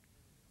one.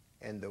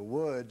 And the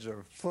woods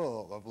are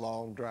full of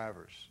long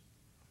drivers.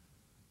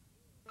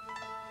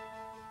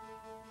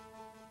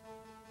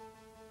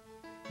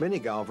 Many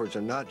golfers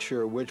are not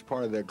sure which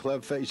part of their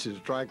club face is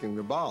striking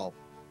the ball.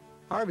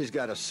 Harvey's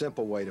got a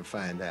simple way to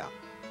find out.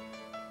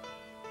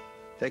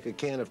 Take a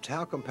can of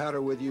talcum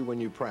powder with you when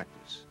you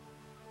practice.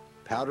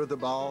 Powder the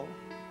ball,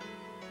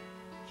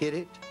 hit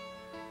it,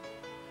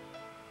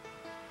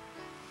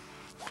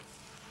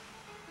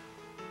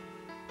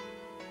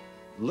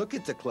 look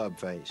at the club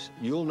face.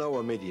 You'll know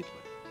immediately.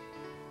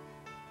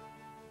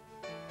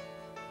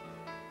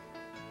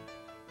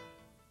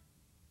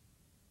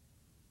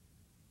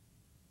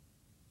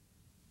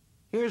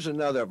 Here's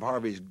another of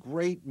Harvey's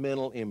great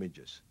mental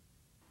images.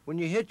 When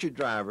you hit your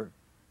driver,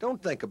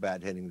 don't think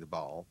about hitting the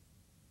ball.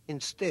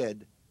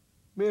 Instead,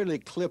 merely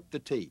clip the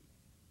tee.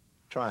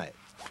 Try it.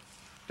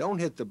 Don't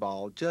hit the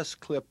ball, just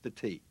clip the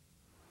tee.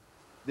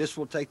 This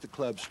will take the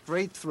club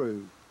straight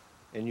through,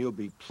 and you'll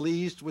be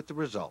pleased with the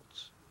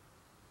results.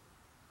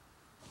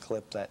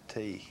 Clip that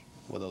tee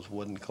with those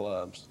wooden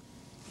clubs.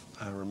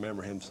 I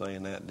remember him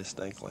saying that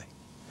distinctly.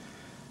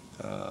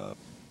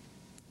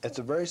 It's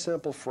a very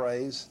simple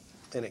phrase,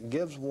 and it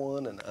gives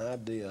one an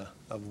idea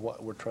of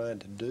what we're trying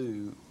to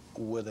do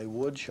with a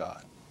wood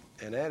shot,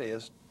 and that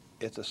is,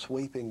 it's a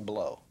sweeping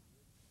blow.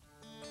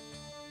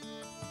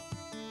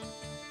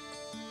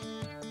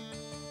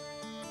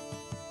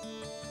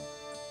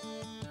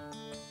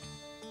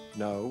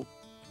 No,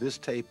 this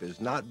tape has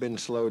not been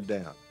slowed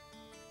down.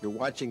 You're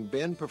watching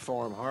Ben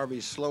perform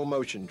Harvey's slow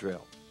motion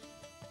drill.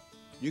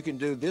 You can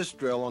do this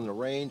drill on the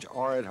range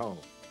or at home.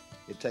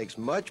 It takes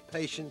much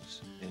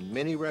patience and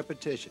many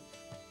repetitions,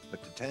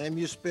 but the time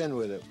you spend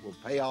with it will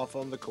pay off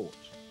on the course.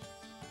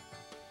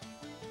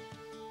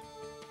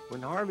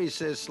 When Harvey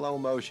says slow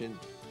motion,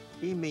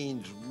 he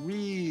means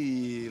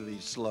really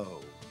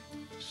slow.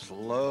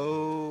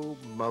 Slow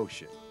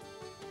motion.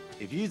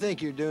 If you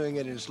think you're doing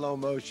it in slow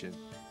motion,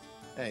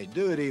 hey,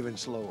 do it even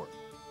slower.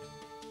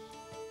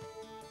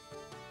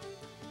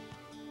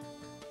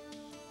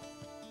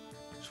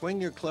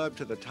 Swing your club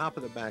to the top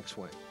of the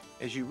backswing.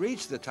 As you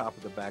reach the top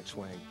of the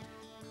backswing,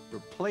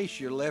 replace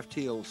your left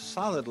heel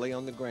solidly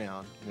on the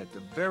ground, and at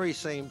the very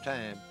same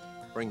time,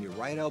 bring your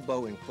right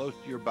elbow in close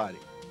to your body.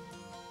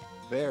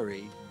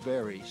 Very,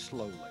 very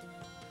slowly.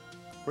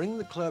 Bring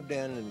the club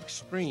down in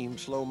extreme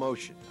slow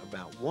motion,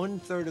 about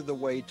 1/3 of the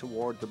way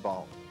toward the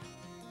ball.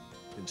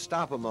 Then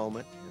stop a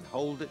moment and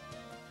hold it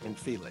and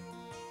feel it.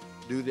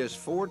 Do this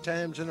 4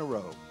 times in a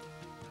row.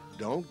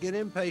 Don't get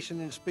impatient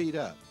and speed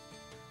up.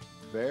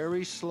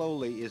 Very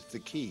slowly is the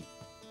key.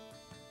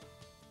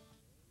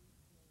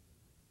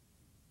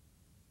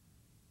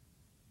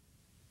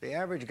 The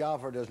average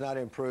golfer does not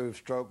improve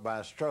stroke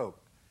by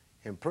stroke.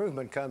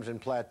 Improvement comes in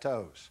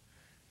plateaus.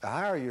 The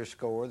higher your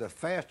score, the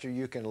faster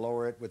you can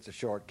lower it with the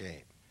short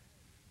game.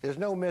 There's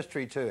no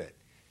mystery to it.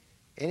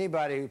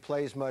 Anybody who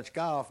plays much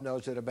golf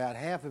knows that about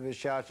half of his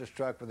shots are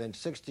struck within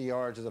 60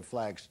 yards of the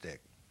flagstick.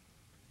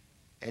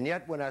 And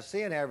yet, when I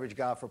see an average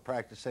golfer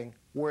practicing,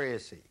 where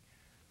is he?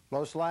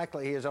 Most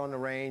likely he is on the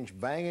range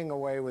banging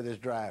away with his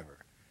driver.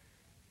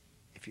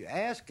 If you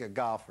ask a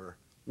golfer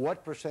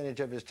what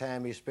percentage of his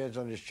time he spends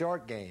on his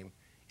short game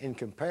in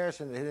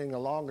comparison to hitting the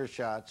longer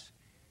shots,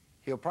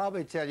 he'll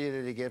probably tell you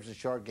that he gives the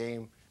short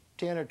game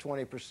 10 or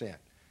 20%.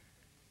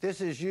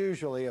 This is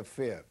usually a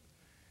fib.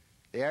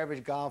 The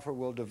average golfer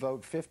will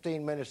devote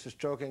 15 minutes to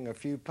stroking a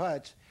few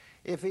putts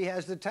if he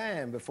has the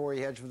time before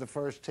he heads for the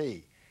first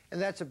tee,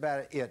 and that's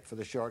about it for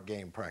the short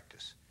game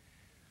practice.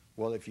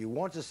 Well, if you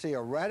want to see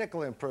a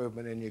radical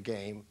improvement in your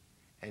game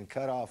and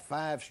cut off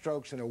 5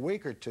 strokes in a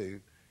week or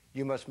 2,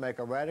 you must make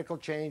a radical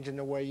change in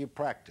the way you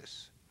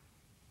practice.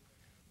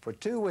 For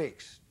 2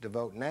 weeks,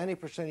 devote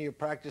 90% of your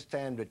practice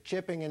time to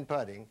chipping and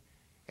putting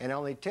and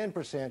only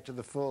 10% to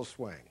the full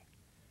swing.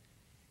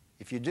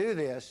 If you do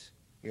this,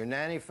 your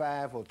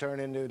 95 will turn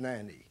into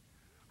 90.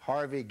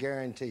 Harvey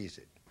guarantees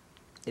it.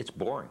 It's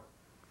boring.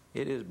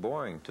 It is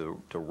boring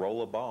to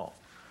roll a ball.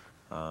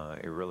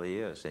 It really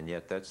is. And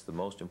yet that's the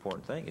most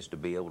important thing, is to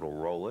be able to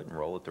roll it and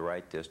roll it the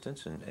right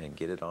distance and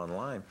get it on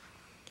line,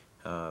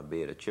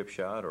 be it a chip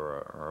shot or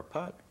a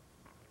putt.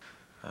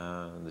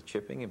 The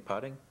chipping and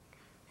putting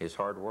is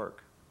hard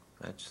work.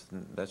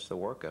 That's the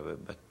work of it,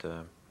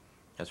 but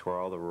that's where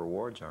all the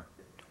rewards are.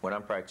 When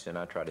I'm practicing,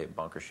 I try to hit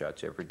bunker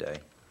shots every day.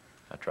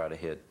 I try to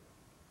hit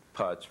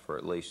putts for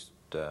at least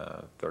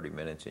 30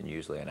 minutes and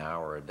usually an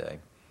hour a day.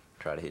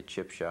 Try to hit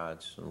chip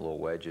shots, little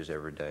wedges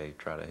every day.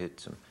 Try to hit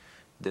some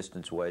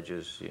distance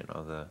wedges, you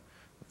know, the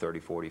 30,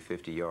 40,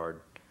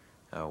 50-yard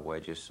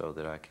wedges, so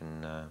that I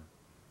can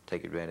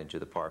take advantage of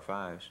the par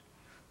fives.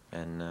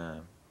 And,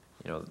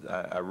 you know,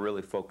 I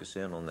really focus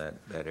in on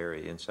that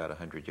area inside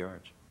 100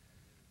 yards.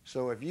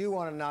 So if you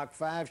want to knock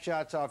 5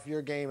 shots off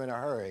your game in a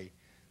hurry,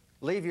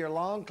 leave your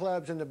long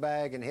clubs in the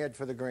bag and head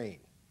for the green.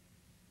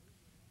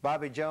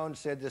 Bobby Jones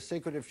said the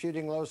secret of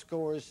shooting low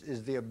scores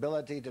is the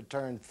ability to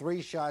turn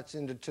 3 shots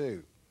into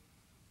 2.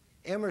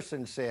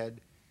 Emerson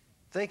said,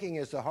 thinking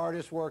is the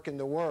hardest work in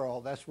the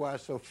world, that's why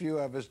so few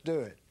of us do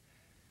it.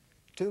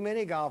 Too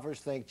many golfers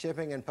think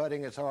chipping and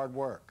putting is hard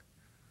work.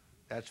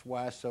 That's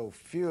why so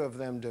few of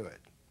them do it.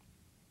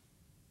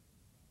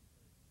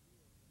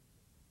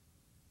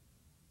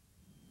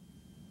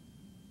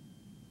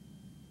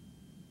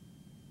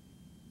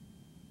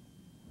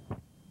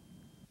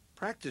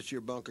 Practice your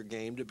bunker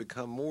game to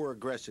become more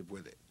aggressive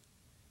with it.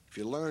 If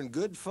you learn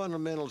good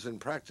fundamentals and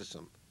practice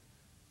them,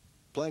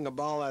 playing a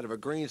ball out of a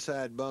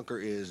greenside bunker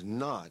is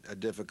not a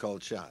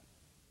difficult shot.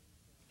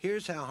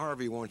 Here's how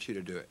Harvey wants you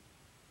to do it.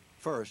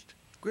 First,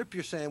 grip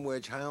your sand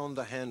wedge high on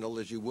the handle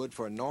as you would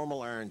for a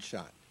normal iron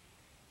shot.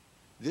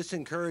 This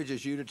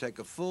encourages you to take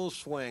a full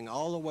swing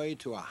all the way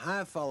to a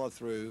high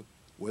follow-through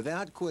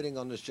without quitting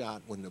on the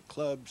shot when the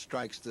club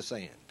strikes the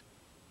sand.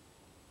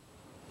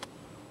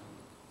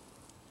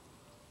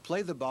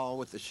 Play the ball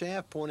with the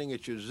shaft pointing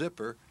at your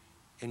zipper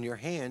and your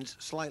hands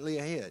slightly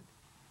ahead.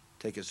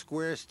 Take a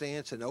square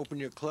stance and open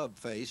your club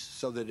face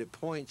so that it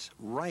points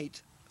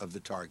right of the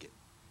target.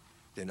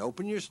 Then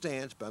open your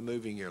stance by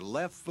moving your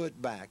left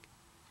foot back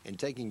and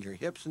taking your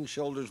hips and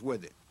shoulders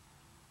with it,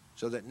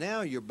 so that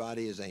now your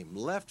body is aimed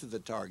left of the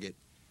target,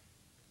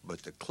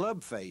 but the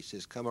club face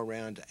has come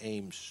around to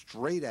aim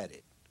straight at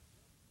it.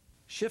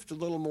 Shift a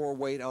little more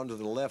weight onto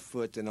the left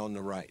foot than on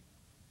the right.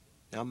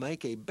 Now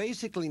make a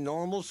basically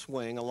normal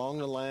swing along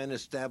the line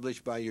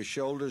established by your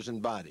shoulders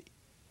and body.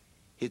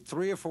 Hit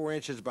 3 or 4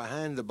 inches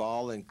behind the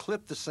ball and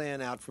clip the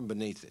sand out from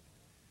beneath it.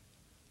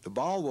 The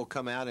ball will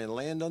come out and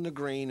land on the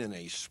green in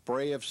a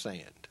spray of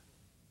sand.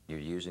 You're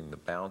using the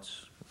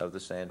bounce of the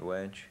sand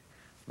wedge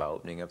by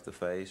opening up the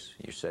face.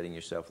 You're setting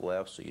yourself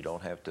left so you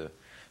don't have to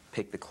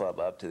pick the club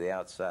up to the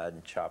outside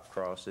and chop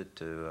across it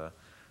to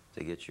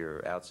get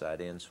your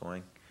outside in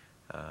swing.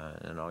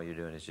 And all you're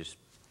doing is just,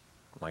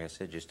 like I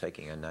said, just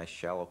taking a nice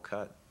shallow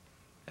cut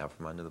out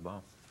from under the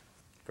ball.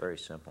 Very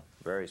simple,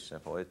 very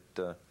simple.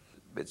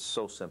 It's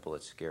so simple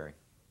it's scary.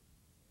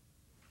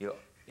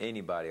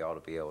 Anybody ought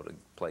to be able to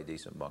play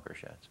decent bunker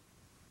shots.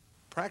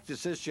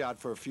 Practice this shot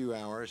for a few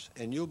hours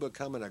and you'll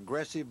become an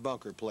aggressive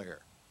bunker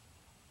player.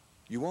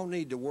 You won't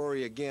need to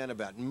worry again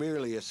about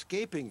merely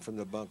escaping from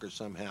the bunker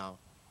somehow.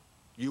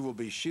 You will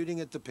be shooting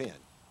at the pin.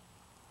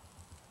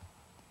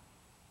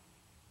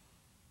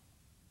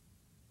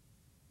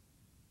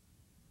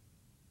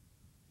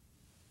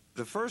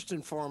 The first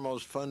and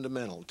foremost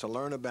fundamental to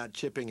learn about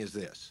chipping is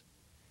this.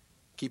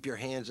 Keep your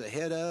hands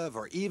ahead of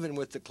or even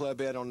with the club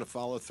head on the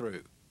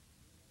follow-through.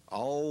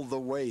 All the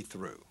way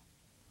through.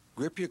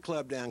 Grip your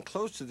club down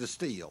close to the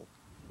steel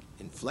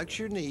and flex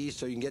your knees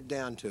so you can get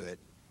down to it,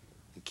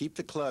 and keep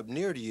the club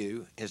near to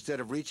you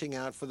instead of reaching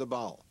out for the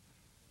ball.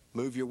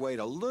 Move your weight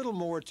a little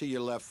more to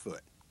your left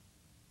foot.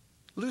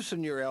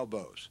 Loosen your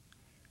elbows.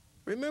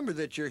 Remember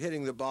that you're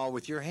hitting the ball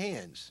with your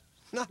hands,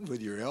 not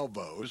with your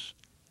elbows.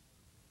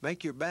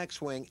 Make your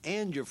backswing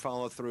and your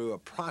follow-through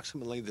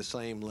approximately the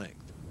same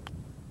length.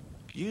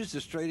 Use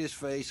the straightest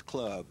face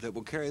club that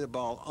will carry the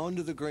ball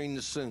onto the green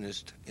the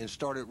soonest and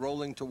start it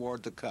rolling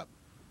toward the cup.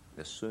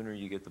 The sooner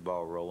you get the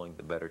ball rolling,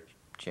 the better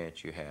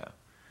chance you have.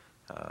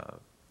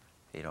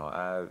 You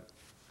know,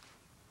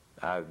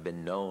 I've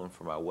been known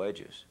for my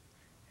wedges,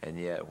 and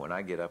yet when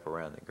I get up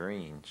around the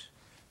greens,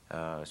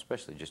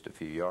 especially just a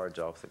few yards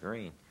off the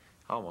green,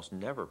 I almost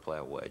never play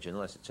a wedge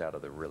unless it's out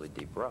of the really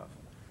deep rough.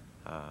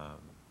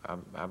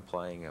 I'm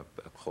playing a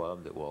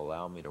club that will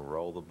allow me to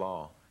roll the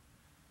ball.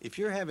 If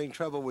you're having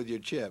trouble with your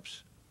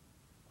chips,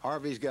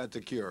 Harvey's got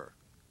the cure.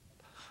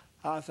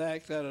 I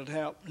think that it'd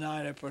help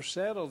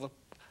 90% of the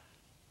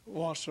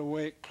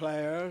once-a-week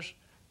players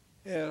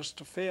is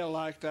to feel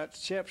like that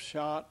chip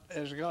shot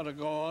is going to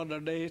go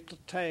underneath the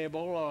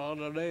table or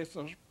underneath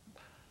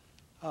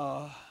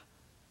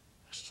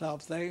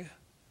something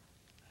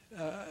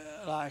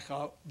like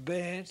a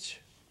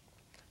bench.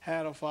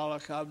 Had a fellow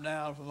come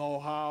down from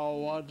Ohio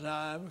one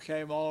time,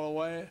 came all the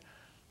way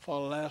for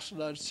a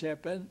lesson on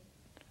chipping,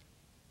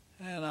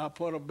 and I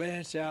put a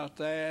bench out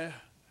there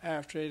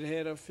after he'd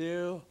hit a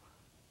few,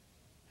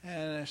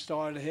 and I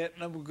started hitting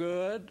them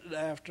good.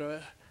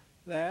 After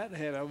that,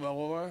 hit them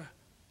over.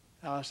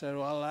 I said,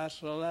 well, that's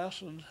the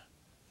lesson.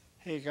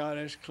 He got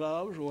his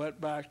clubs,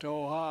 went back to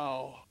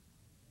Ohio.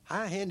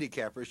 High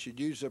handicappers should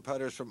use their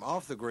putters from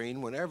off the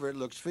green whenever it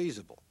looks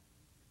feasible.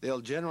 They'll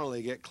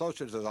generally get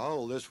closer to the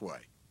hole this way.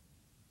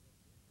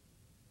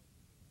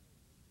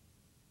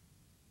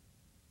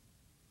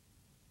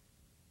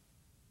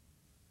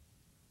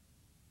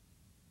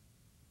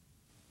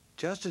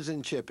 Just as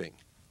in chipping,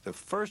 The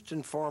first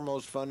and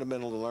foremost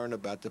fundamental to learn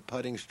about the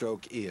putting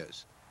stroke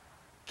is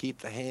keep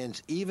the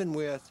hands even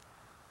with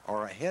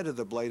or ahead of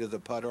the blade of the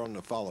putter on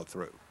the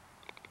follow-through.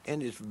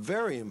 And it's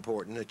very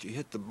important that you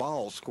hit the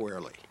ball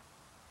squarely.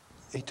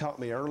 He taught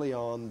me early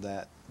on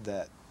that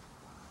the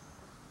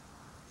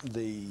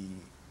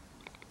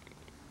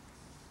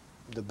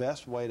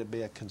best way to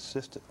be a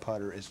consistent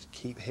putter is to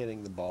keep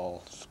hitting the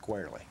ball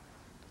squarely.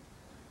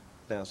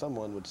 Now,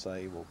 someone would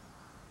say, well,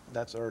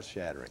 that's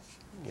earth-shattering,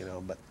 you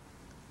know, but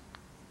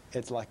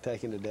it's like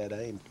taking a dead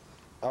aim.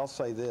 I'll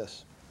say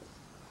this.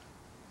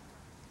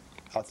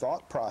 A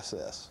thought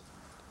process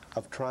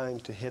of trying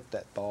to hit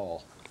that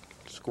ball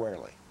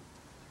squarely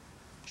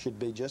should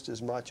be just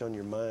as much on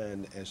your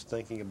mind as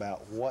thinking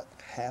about what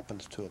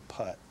happens to a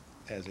putt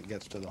as it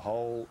gets to the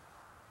hole.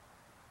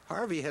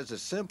 Harvey has a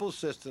simple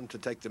system to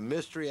take the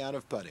mystery out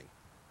of putting.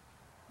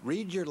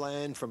 Read your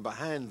line from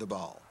behind the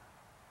ball.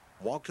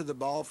 Walk to the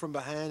ball from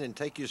behind and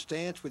take your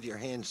stance with your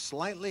hands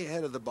slightly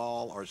ahead of the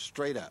ball or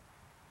straight up.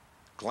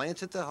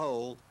 Glance at the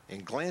hole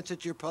and glance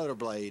at your putter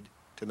blade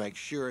to make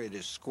sure it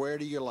is square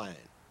to your line.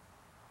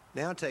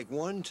 Now take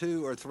 1,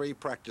 2, or 3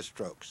 practice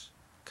strokes,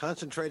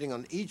 concentrating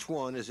on each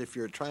one as if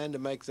you're trying to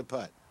make the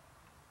putt.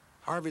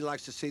 Harvey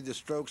likes to see the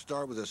stroke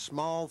start with a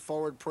small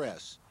forward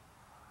press.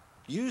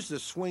 Use the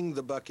swing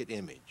the bucket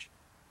image.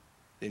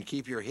 Then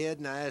keep your head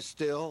and eyes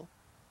still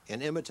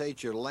and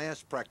imitate your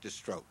last practice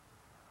stroke.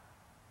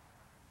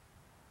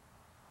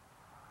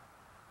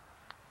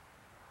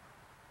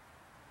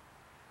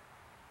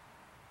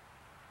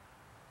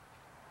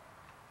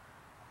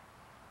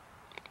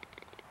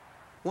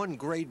 One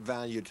great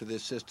value to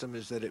this system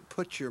is that it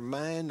puts your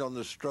mind on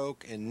the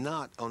stroke and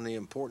not on the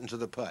importance of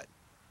the putt.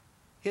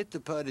 Hit the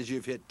putt as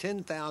you've hit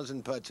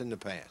 10,000 putts in the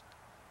past.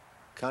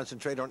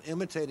 Concentrate on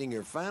imitating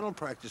your final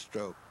practice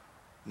stroke,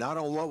 not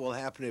on what will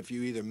happen if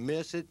you either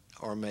miss it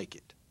or make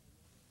it.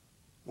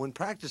 When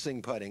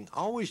practicing putting,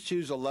 always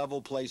choose a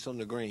level place on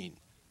the green,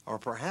 or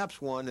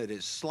perhaps one that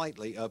is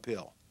slightly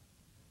uphill.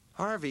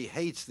 Harvey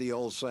hates the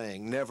old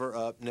saying, never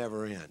up,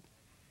 never in.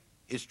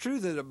 It's true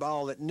that a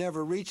ball that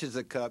never reaches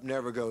the cup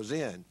never goes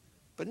in,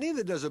 but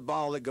neither does a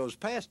ball that goes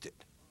past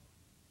it.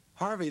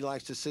 Harvey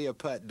likes to see a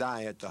putt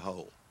die at the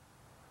hole.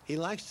 He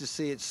likes to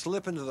see it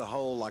slip into the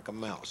hole like a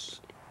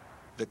mouse.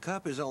 The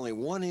cup is only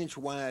 1 inch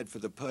wide for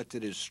the putt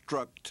that is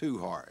struck too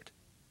hard.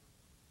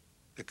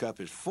 The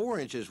cup is 4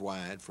 inches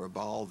wide for a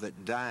ball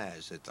that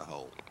dies at the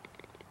hole.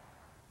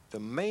 The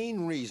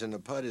main reason a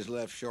putt is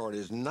left short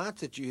is not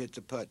that you hit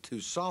the putt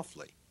too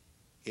softly.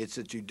 It's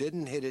that you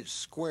didn't hit it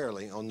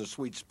squarely on the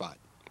sweet spot.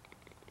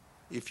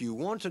 If you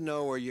want to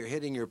know where you're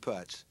hitting your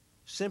putts,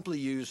 simply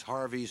use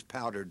Harvey's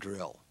powder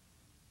drill.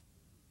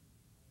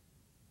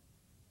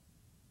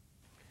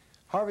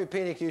 Harvey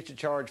Penick used to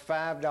charge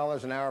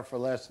 $5 an hour for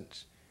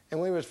lessons. And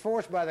when he was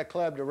forced by the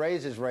club to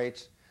raise his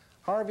rates,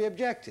 Harvey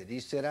objected. He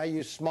said, I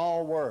use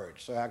small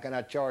words, so how can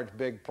I charge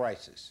big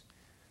prices?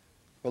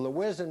 Well, the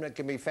wisdom that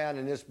can be found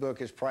in this book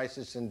is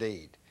priceless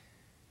indeed.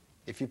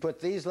 If you put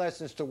these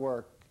lessons to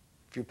work,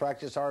 if you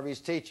practice Harvey's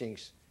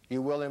teachings,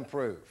 you will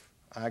improve.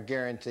 I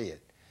guarantee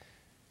it.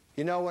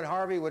 You know, when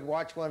Harvey would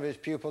watch one of his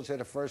pupils hit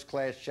a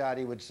first-class shot,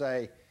 he would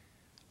say,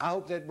 I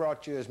hope that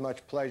brought you as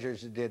much pleasure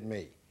as it did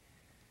me.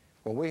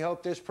 Well, we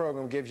hope this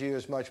program gives you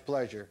as much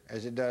pleasure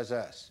as it does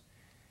us.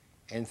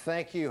 And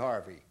thank you,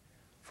 Harvey,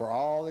 for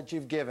all that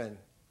you've given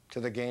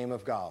to the game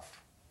of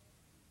golf.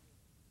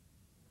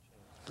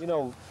 You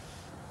know,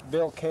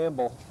 Bill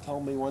Campbell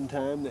told me one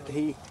time that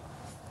he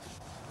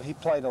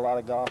played a lot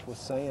of golf with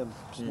Sam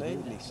Snead,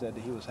 and he said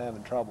that he was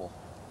having trouble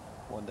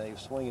one day. He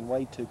was swinging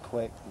way too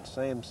quick, and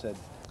Sam said,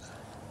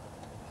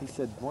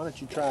 why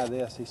don't you try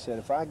this? He said,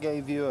 if I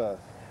gave you a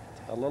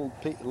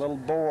little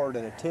board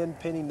and a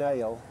 10-penny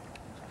nail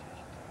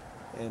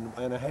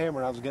and a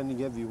hammer, I was going to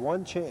give you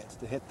one chance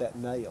to hit that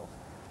nail.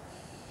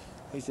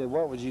 He said,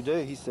 what would you do?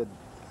 He said,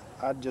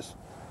 I'd just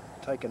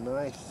take a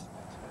nice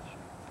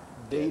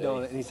bead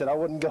on it. And he said, I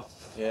wouldn't go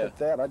like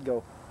that. I'd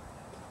go.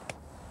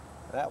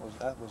 That was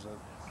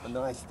a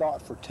nice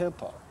thought for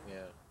tempo. Yeah.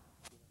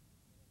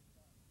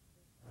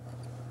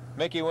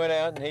 Mickey went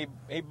out and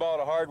he bought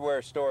a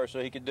hardware store so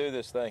he could do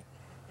this thing.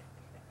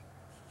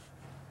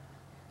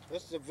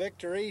 This is a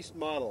Victor East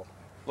model.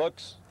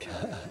 Looks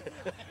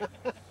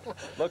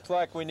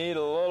like we need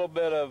a little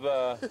bit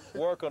of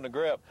work on the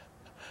grip.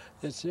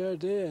 It sure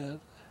did.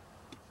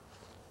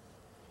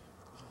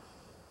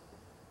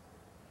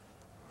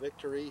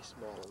 Victor East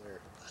model there.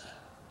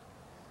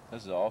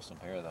 This is awesome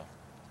here, though.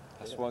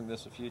 I swung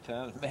this a few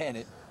times. Man,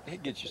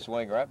 it gets your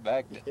swing right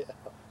back.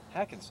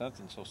 How can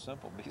something so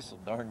simple be so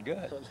darn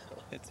good?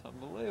 It's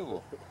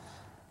unbelievable.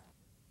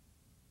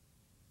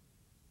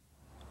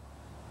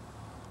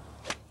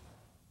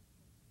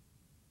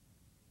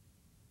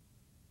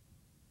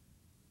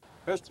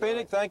 Mr.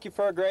 Penick, thank you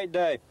for a great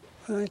day.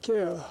 Thank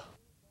you.